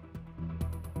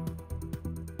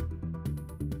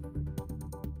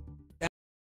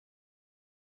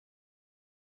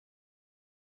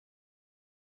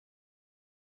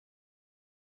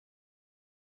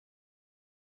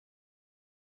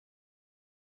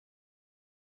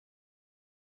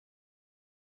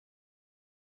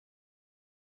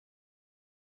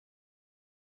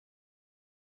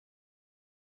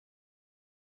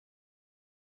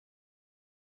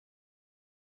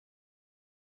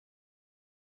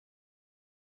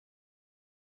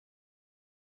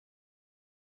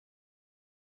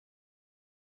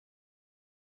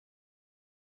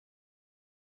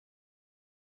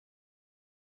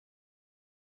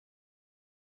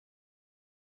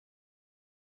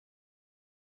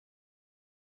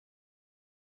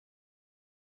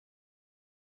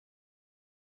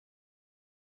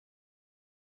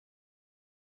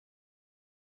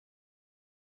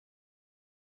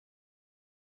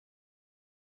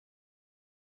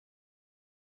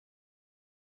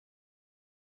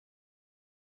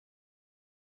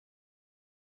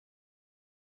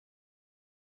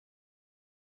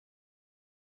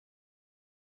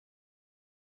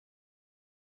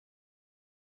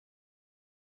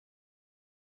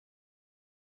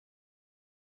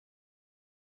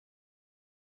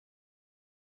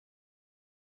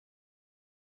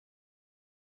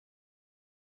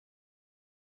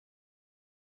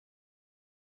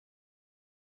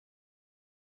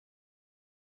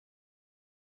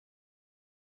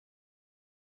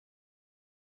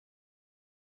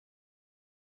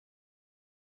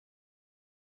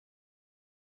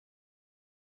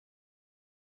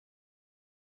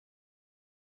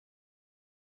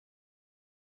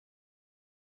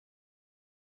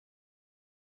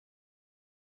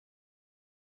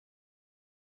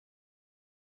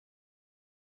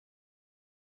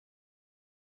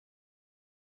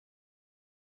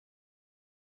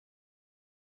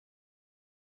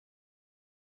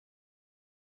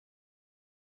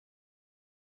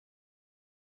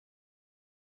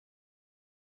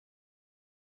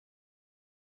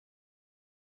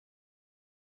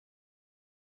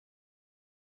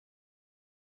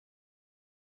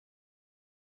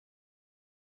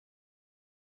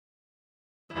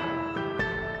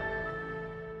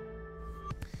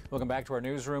 Welcome back to our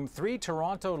newsroom. 3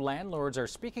 Toronto landlords are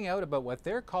speaking out about what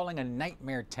they're calling a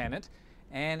nightmare tenant,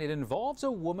 and it involves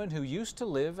a woman who used to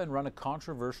live and run a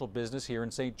controversial business here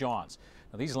in St. John's.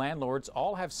 Now, these landlords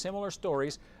all have similar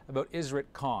stories about Isrit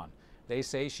Khan. They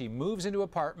say she moves into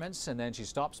apartments and then she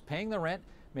stops paying the rent,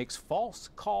 makes false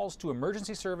calls to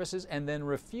emergency services, and then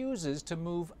refuses to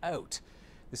move out.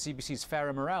 The CBC's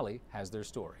Farah Morali has their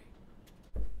story.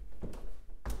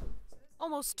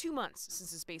 Almost 2 months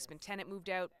since his basement tenant moved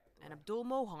out, and Abdul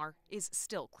Mohar is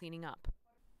still cleaning up.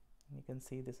 You can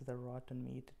see this is the rotten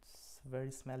meat. It's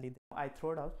very smelly. I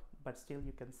throw it out, but still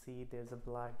you can see there's a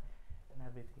blood and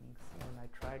everything. So I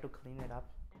try to clean it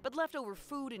up. But leftover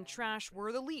food and trash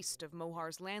were the least of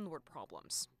Mohar's landlord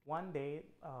problems. One day,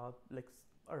 like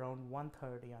around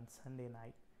 1:30 on Sunday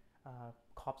night,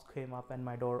 cops came up at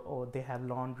my door. Oh, they have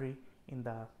laundry in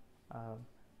the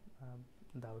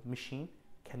the machine,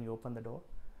 can you open the door?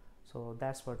 So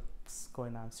that's what's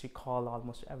going on. She called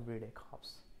almost everyday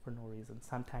cops for no reason.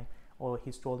 Sometimes, oh,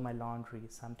 he stole my laundry.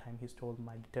 Sometimes he stole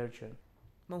my detergent.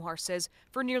 Mohar says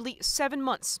for nearly 7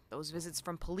 months, those visits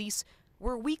from police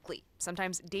were a weekly,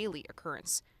 sometimes daily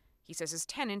occurrence. He says his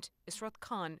tenant, Israt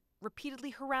Khan,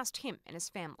 repeatedly harassed him and his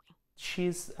family.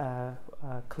 She's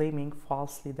claiming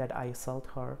falsely that I assault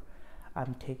her.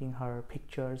 I'm taking her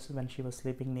pictures when she was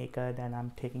sleeping naked, and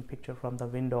I'm taking pictures from the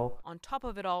window. On top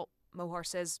of it all, Mohar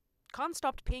says Khan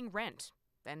stopped paying rent,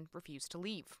 then refused to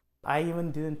leave. I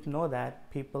even didn't know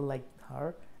that people like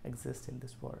her exist in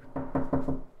this world.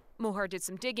 Mohar did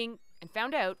some digging and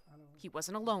found out he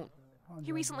wasn't alone.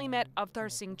 He recently met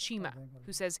Avtar Singh Chima,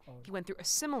 who says he went through a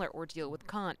similar ordeal with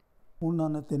Khan.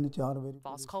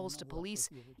 False calls to police,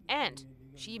 and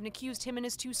she even accused him and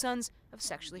his 2 sons of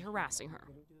sexually harassing her.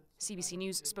 CBC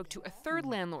News spoke to a third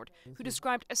landlord who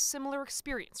described a similar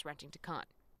experience renting to Khan.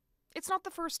 It's not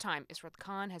the first time Israt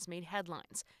Khan has made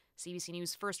headlines. CBC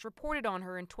News first reported on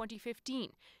her in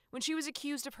 2015 when she was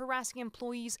accused of harassing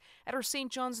employees at her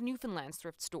St. John's, Newfoundlands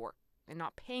thrift store and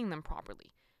not paying them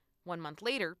properly. 1 month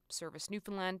later, Service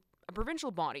Newfoundland, a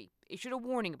provincial body, issued a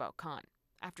warning about Khan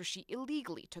after she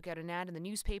illegally took out an ad in the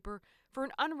newspaper for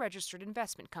an unregistered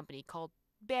investment company called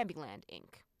Bambiland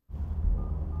Inc.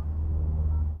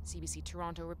 CBC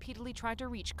Toronto repeatedly tried to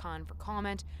reach Khan for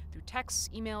comment through texts,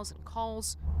 emails, and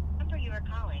calls. The number you are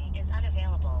calling is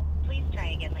unavailable. Please try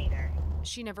again later.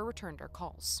 She never returned our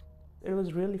calls. It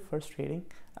was really frustrating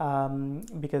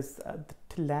because the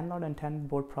landlord and tenant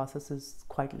board process is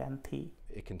quite lengthy.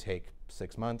 It can take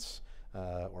 6 months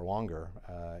or longer,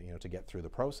 to get through the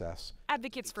process.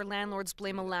 Advocates for landlords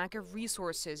blame a lack of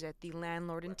resources at the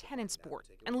Landlord and Tenants Board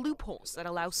and loopholes that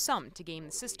allow some to game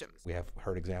the system. We have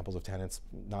heard examples of tenants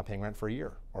not paying rent for a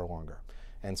year or longer.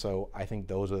 And so I think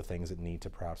those are the things that need to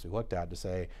perhaps be looked at to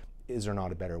say, is there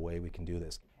not a better way we can do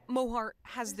this? Mohar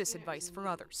has this advice for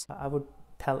others. I would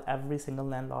tell every single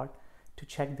landlord to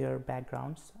check their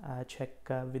backgrounds, check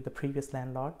with the previous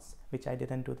landlords, which I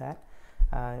didn't do that.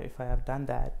 If I have done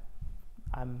that,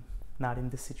 I'm not in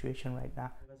this situation right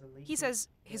now. He says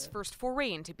his first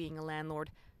foray into being a landlord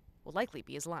will likely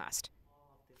be his last.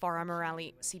 Farah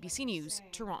Morali, CBC News,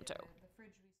 Toronto.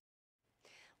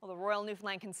 Well, the Royal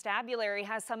Newfoundland Constabulary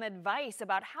has some advice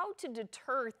about how to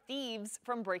deter thieves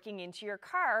from breaking into your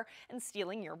car and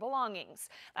stealing your belongings.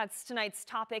 That's tonight's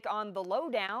topic on The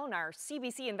Lowdown, our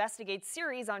CBC Investigates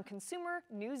series on consumer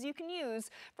news you can use,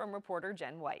 from reporter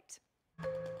Jen White.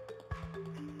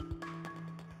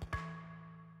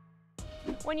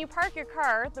 When you park your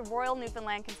car, the Royal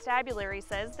Newfoundland Constabulary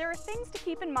says there are things to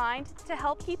keep in mind to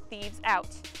help keep thieves out.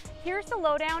 Here's the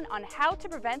lowdown on how to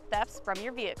prevent thefts from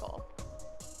your vehicle.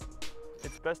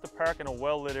 It's best to park in a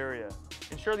well-lit area.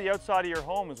 Ensure the outside of your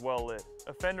home is well lit.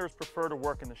 Offenders prefer to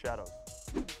work in the shadows.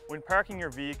 When parking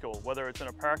your vehicle, whether it's in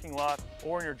a parking lot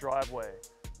or in your driveway,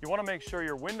 you want to make sure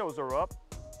your windows are up,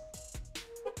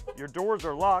 your doors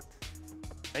are locked,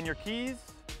 and your keys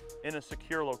in a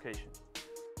secure location.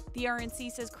 The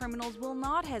RNC says criminals will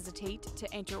not hesitate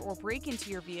to enter or break into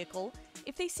your vehicle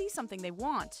if they see something they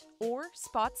want or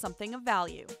spot something of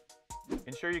value.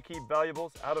 Ensure you keep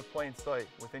valuables out of plain sight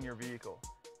within your vehicle.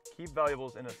 Keep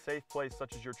valuables in a safe place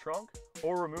such as your trunk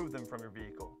or remove them from your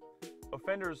vehicle.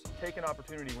 Offenders take an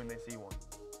opportunity when they see one.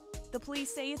 The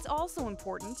police say it's also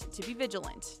important to be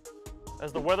vigilant.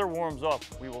 As the weather warms up,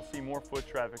 we will see more foot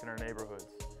traffic in our neighborhoods.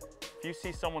 If you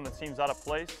see someone that seems out of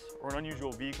place or an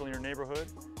unusual vehicle in your neighborhood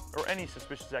or any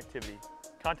suspicious activity,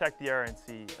 contact the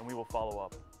RNC and we will follow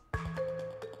up.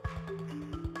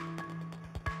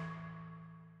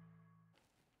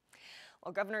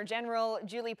 Well, Governor General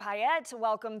Julie Payette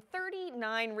welcomed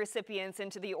 39 recipients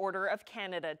into the Order of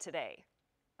Canada today.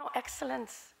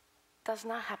 Excellence does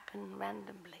not happen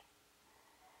randomly.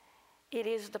 It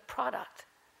is the product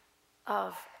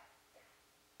of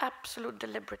absolute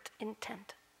deliberate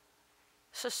intent,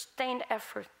 sustained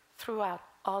effort throughout,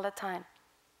 all the time,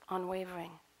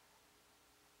 unwavering,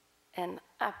 and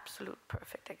absolute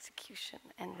perfect execution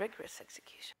and rigorous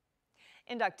execution.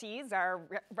 Inductees are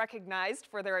recognized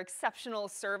for their exceptional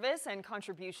service and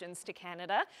contributions to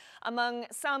Canada. Among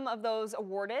some of those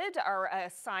awarded are a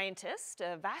scientist,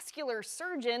 a vascular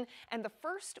surgeon, and the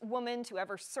first woman to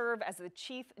ever serve as the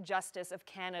Chief Justice of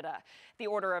Canada. The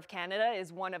Order of Canada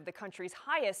is one of the country's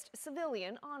highest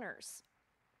civilian honors.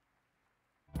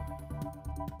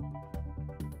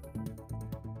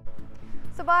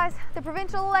 So boys, the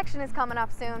provincial election is coming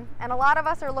up soon, and a lot of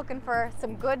us are looking for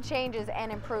some good changes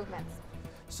and improvements.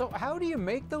 So how do you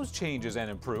make those changes and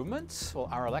improvements? Well,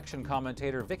 our election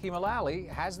commentator Vicky Mullally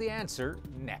has the answer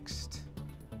next.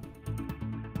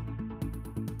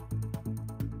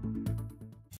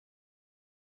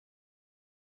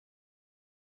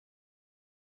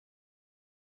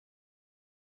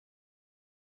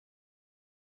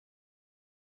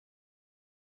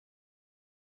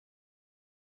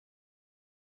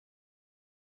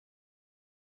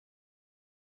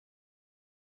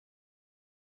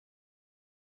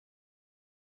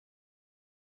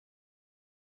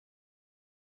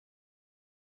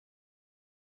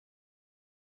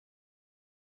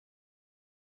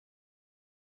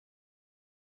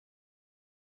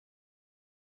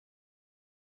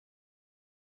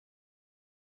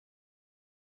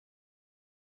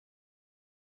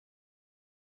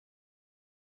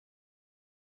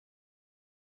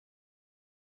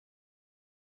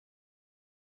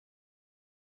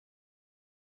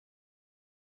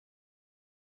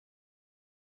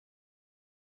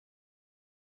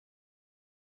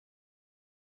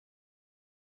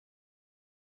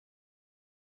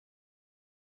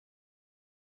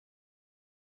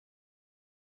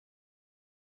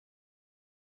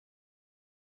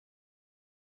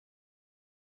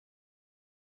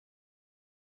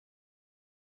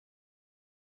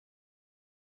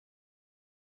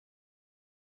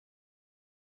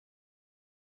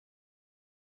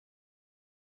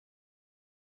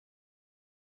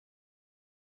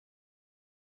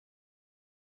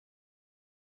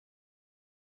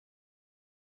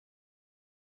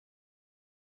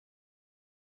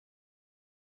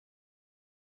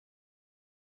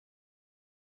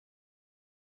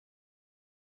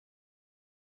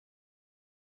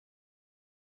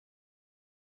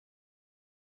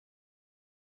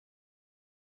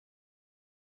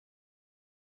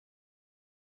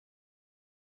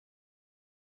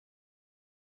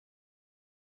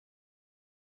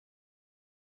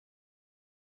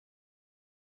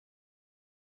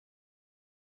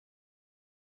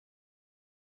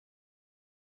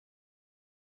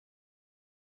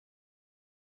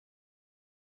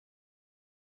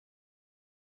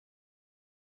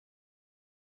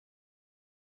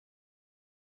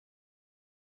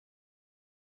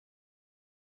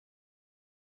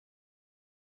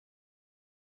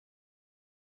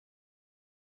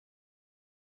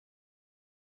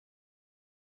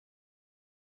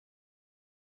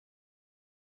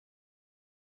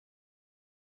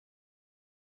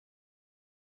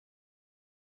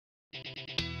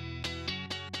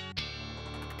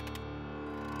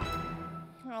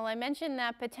 Well, I mentioned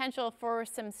that potential for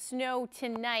some snow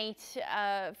tonight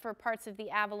for parts of the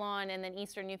Avalon and then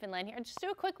eastern Newfoundland here. Just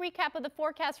do a quick recap of the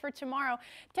forecast for tomorrow.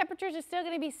 Temperatures are still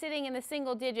going to be sitting in the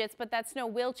single digits, but that snow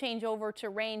will change over to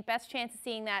rain. Best chance of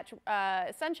seeing that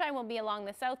sunshine will be along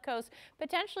the south coast,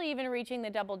 potentially even reaching the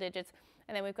double digits.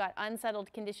 And then we've got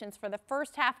unsettled conditions for the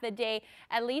first half of the day,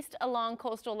 at least along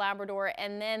coastal Labrador,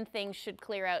 and then things should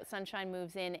clear out. Sunshine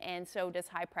moves in, and so does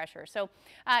high pressure. So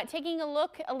taking a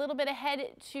look a little bit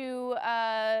ahead to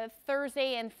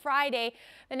Thursday and Friday,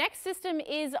 the next system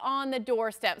is on the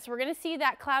doorstep. So we're going to see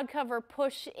that cloud cover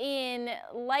push in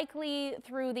likely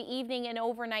through the evening and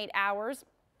overnight hours.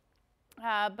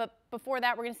 But before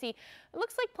that, we're going to see, it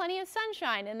looks like plenty of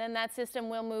sunshine, and then that system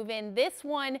will move in. This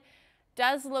one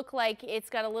does look like it's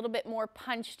got a little bit more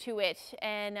punch to it,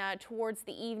 and towards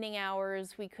the evening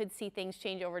hours we could see things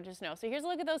change over to snow. So here's a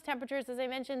look at those temperatures. As I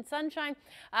mentioned, sunshine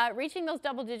reaching those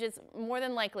double digits more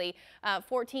than likely,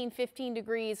 14, 15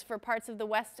 degrees for parts of the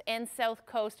west and south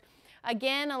coast.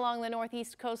 Again, along the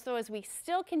northeast coast, though, as we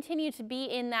still continue to be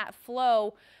in that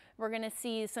flow, we're going to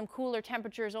see some cooler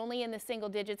temperatures only in the single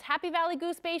digits. Happy Valley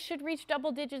Goose Bay should reach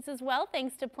double digits as well,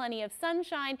 thanks to plenty of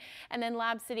sunshine. And then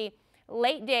Lab City,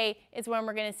 late day is when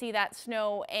we're going to see that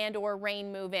snow and or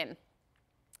rain move in.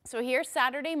 So here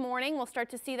Saturday morning, we'll start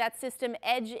to see that system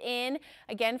edge in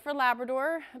again for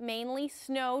Labrador, mainly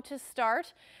snow to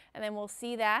start, and then we'll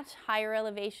see that higher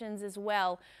elevations as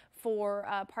well for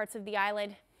parts of the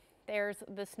island. There's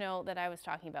the snow that I was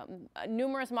talking about.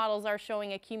 Numerous models are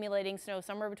showing accumulating snow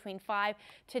somewhere between 5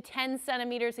 to 10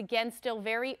 centimeters. Again, still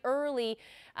very early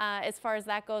as far as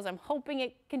that goes. I'm hoping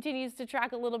it continues to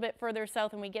track a little bit further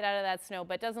south and we get out of that snow,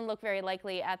 but it doesn't look very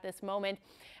likely at this moment.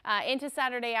 Into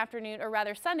Saturday afternoon, or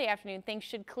rather Sunday afternoon, things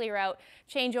should clear out,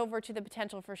 change over to the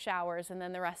potential for showers, and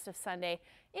then the rest of Sunday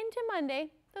into Monday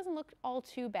doesn't look all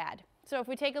too bad. So if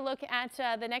we take a look at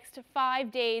the next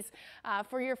 5 days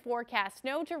for your forecast,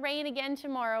 snow to rain again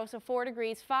tomorrow, so 4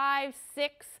 degrees, 5,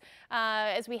 6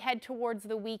 as we head towards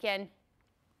the weekend.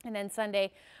 And then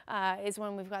Sunday is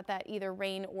when we've got that either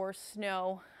rain or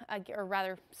snow, or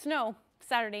rather snow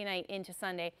Saturday night into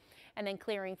Sunday, and then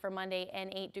clearing for Monday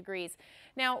and 8 degrees.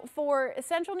 Now for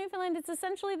central Newfoundland, it's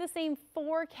essentially the same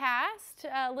forecast,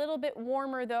 a little bit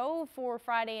warmer though for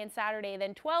Friday and Saturday,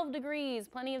 then 12 degrees,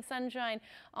 plenty of sunshine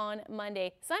on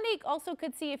Monday. Sunday also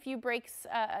could see a few breaks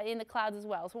in the clouds as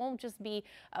well, so it won't just be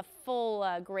a full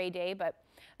gray day, but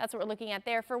that's what we're looking at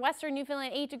there. For western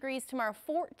Newfoundland, 8 degrees tomorrow,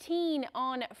 14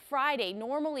 on Friday.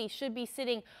 Normally should be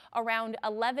sitting around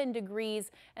 11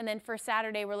 degrees. And then for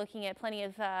Saturday, we're looking at plenty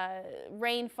of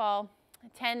rainfall,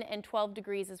 10 and 12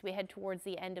 degrees as we head towards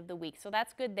the end of the week. So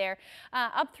that's good there.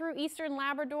 Up through eastern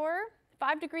Labrador,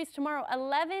 5 degrees tomorrow,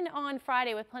 11 on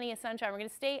Friday with plenty of sunshine. We're going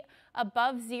to stay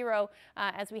above 0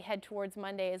 as we head towards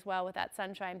Monday as well with that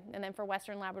sunshine. And then for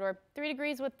western Labrador, 3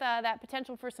 degrees with that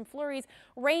potential for some flurries.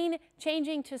 Rain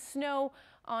changing to snow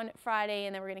on Friday,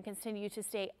 and then we're going to continue to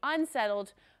stay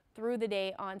unsettled through the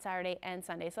day on Saturday and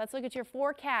Sunday. So let's look at your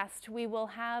forecast. We will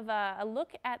have a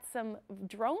look at some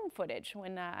drone footage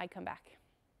when I come back.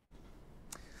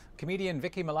 Comedian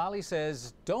Vicky Mullally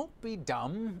says, "Don't be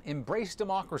dumb, embrace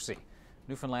democracy."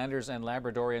 Newfoundlanders and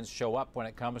Labradorians show up when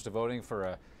it comes to voting for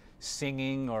a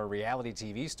singing or reality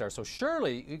TV star. So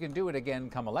surely you can do it again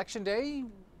come election day,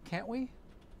 can't we?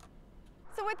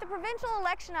 So with the provincial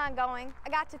election ongoing, I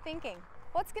got to thinking,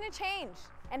 what's going to change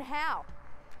and how?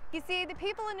 You see, the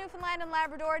people in Newfoundland and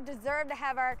Labrador deserve to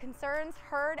have our concerns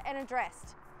heard and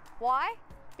addressed. Why?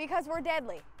 Because we're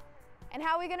deadly. And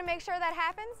how are we going to make sure that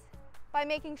happens? By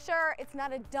making sure it's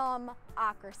not a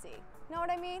dumb-ocracy. Know what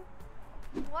I mean?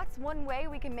 What's one way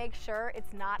we can make sure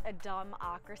it's not a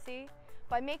dumb-ocracy?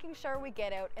 By making sure we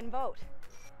get out and vote.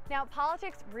 Now,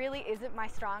 politics really isn't my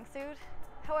strong suit.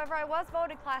 However, I was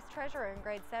voted class treasurer in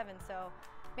grade 7, so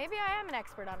maybe I am an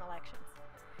expert on elections.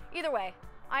 Either way,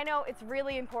 I know it's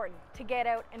really important to get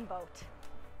out and vote.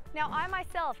 Now, I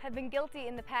myself have been guilty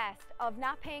in the past of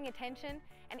not paying attention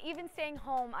and even staying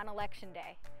home on election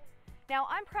day. Now,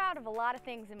 I'm proud of a lot of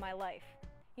things in my life.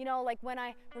 You know, like when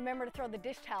I remember to throw the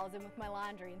dish towels in with my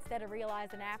laundry instead of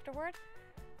realizing afterward.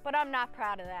 But I'm not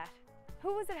proud of that.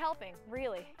 Who is it helping,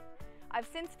 really? I've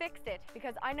since fixed it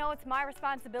because I know it's my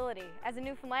responsibility as a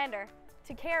Newfoundlander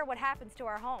to care what happens to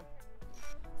our home.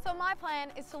 So my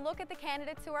plan is to look at the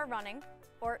candidates who are running,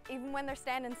 or even when they're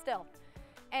standing still,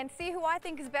 and see who I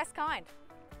think is best kind.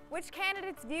 Which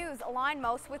candidate's views align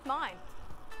most with mine?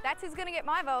 That's who's gonna get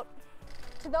my vote.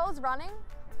 To those running,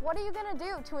 what are you gonna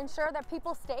do to ensure that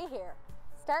people stay here?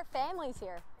 Start families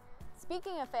here.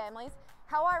 Speaking of families,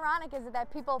 How ironic is it that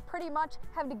people pretty much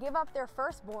have to give up their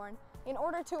firstborn in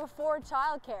order to afford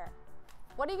childcare?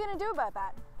 What are you going to do about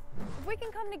that? If we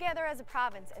can come together as a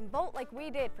province and vote like we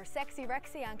did for Sexy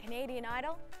Rexy on Canadian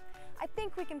Idol, I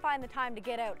think we can find the time to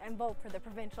get out and vote for the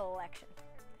provincial election.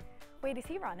 Wait, is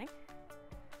he running?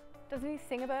 Doesn't he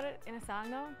sing about it in a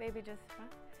song though? Baby just,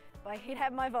 well, he'd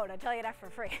have my vote, I'll tell you that for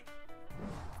free.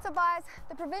 So guys,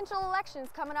 the provincial election is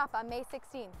coming up on May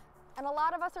 16th, and a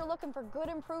lot of us are looking for good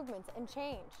improvements and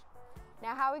change.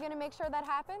 Now, how are we going to make sure that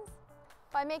happens?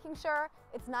 By making sure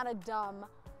it's not a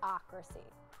dumb-ocracy.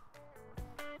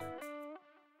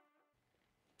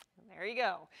 There you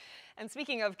go. And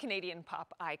speaking of Canadian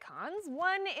pop icons,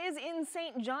 one is in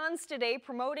St. John's today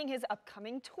promoting his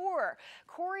upcoming tour.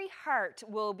 Corey Hart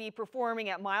will be performing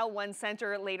at Mile One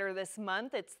Centre later this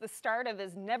month. It's the start of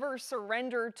his Never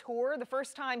Surrender tour, the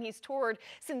first time he's toured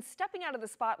since stepping out of the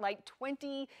spotlight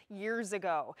 20 years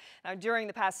ago. Now, during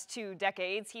the past 2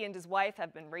 decades, he and his wife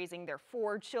have been raising their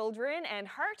 4 children, and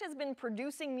Hart has been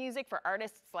producing music for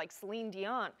artists like Celine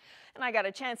Dion. And I got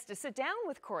a chance to sit down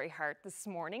with Corey Hart this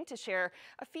morning to share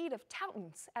a feed of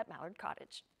Toutons at Mallard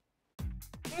Cottage.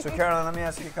 So Caroline, let me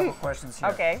ask you a couple questions here.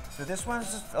 Okay. So this one's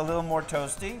just a little more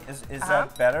toasty. Is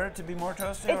that better to be more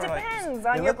toasty? It depends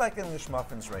on They your... look like English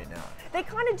muffins right now. They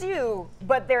kind of do,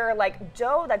 but they're like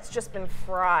dough that's just been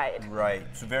fried. Right.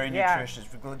 So very nutritious,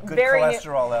 good Very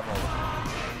cholesterol level.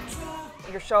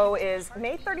 Your show is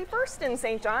May 31st in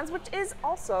St. John's, which is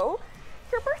also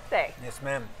your birthday. Yes,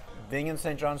 ma'am. Being in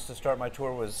St. John's to start my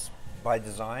tour was by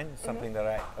design, something that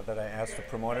I asked the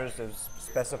promoters. It was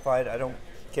specified. I don't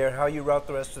care how you route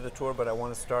the rest of the tour, but I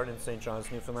want to start in St.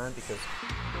 John's, Newfoundland, because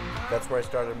that's where I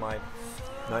started my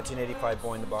 1985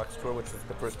 Boy in the Box tour, which was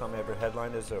the first time I ever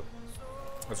headlined as a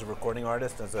recording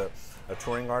artist, as a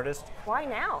touring artist. Why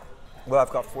now? Well,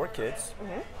 I've got 4 kids.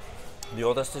 The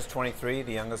oldest is 23,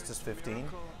 the youngest is 15.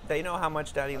 They know how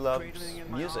much Daddy loves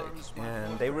music,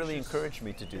 and they really encouraged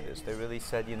me to do this. They really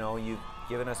said, you know, you've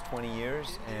given us 20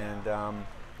 years, and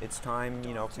it's time,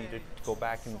 you know, for you to go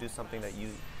back and do something that you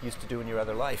used to do in your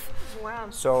other life. Wow.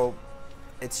 So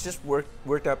it's just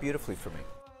worked out beautifully for me.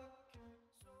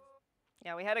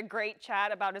 Yeah, we had a great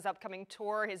chat about his upcoming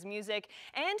tour, his music,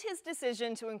 and his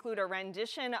decision to include a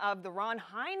rendition of the Ron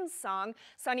Hines song,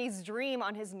 Sonny's Dream,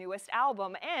 on his newest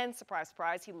album. And surprise,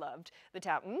 surprise, he loved the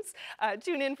Toutons.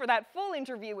 Tune in for that full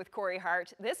interview with Corey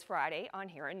Hart this Friday on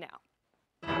Here and Now.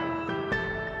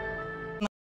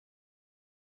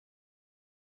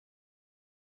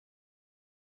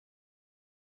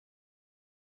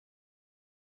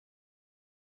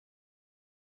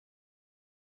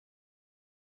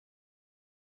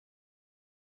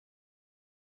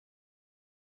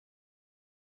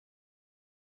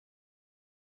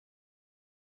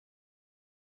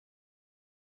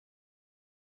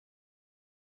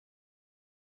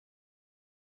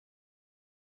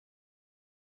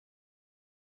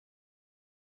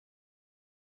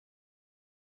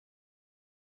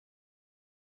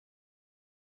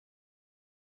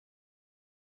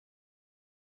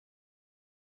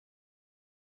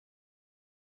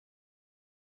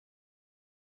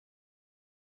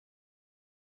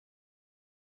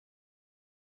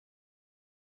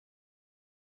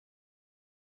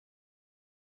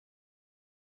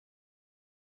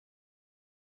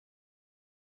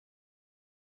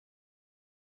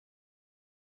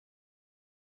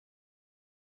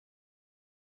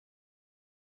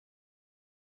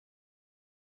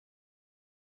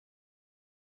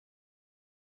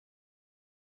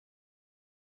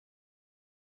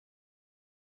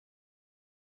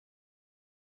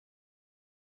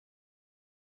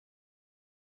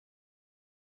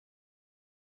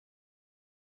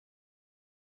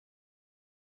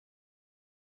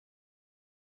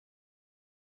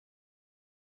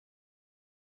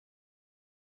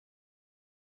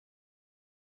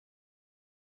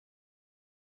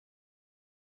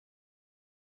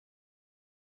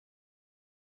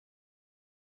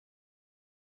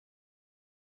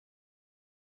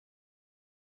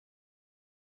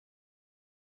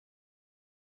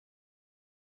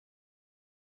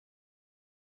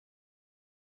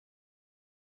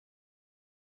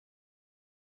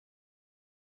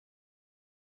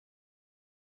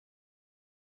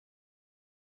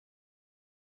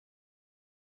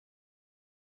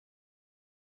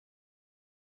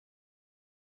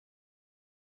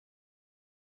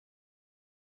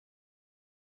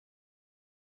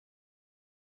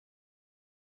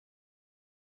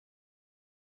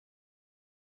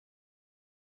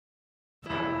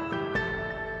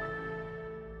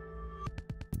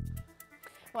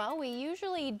 Well, we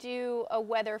usually do a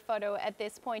weather photo at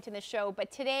this point in the show,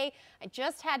 but today I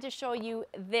just had to show you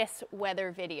this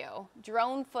weather video.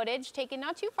 Drone footage taken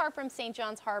not too far from St.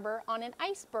 John's Harbour on an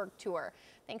iceberg tour.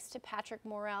 Thanks to Patrick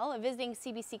Morrell, a visiting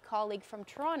CBC colleague from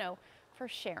Toronto, for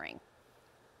sharing.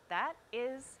 That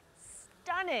is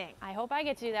stunning. I hope I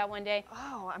get to do that one day.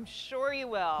 Oh, I'm sure you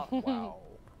will. Wow.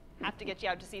 Have to get you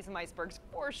out to see some icebergs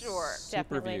for sure.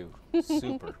 Super Definitely. view.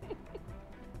 Super.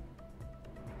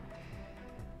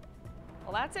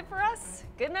 Well, that's it for us.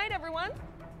 Good night, everyone.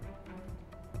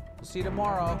 See you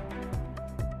tomorrow.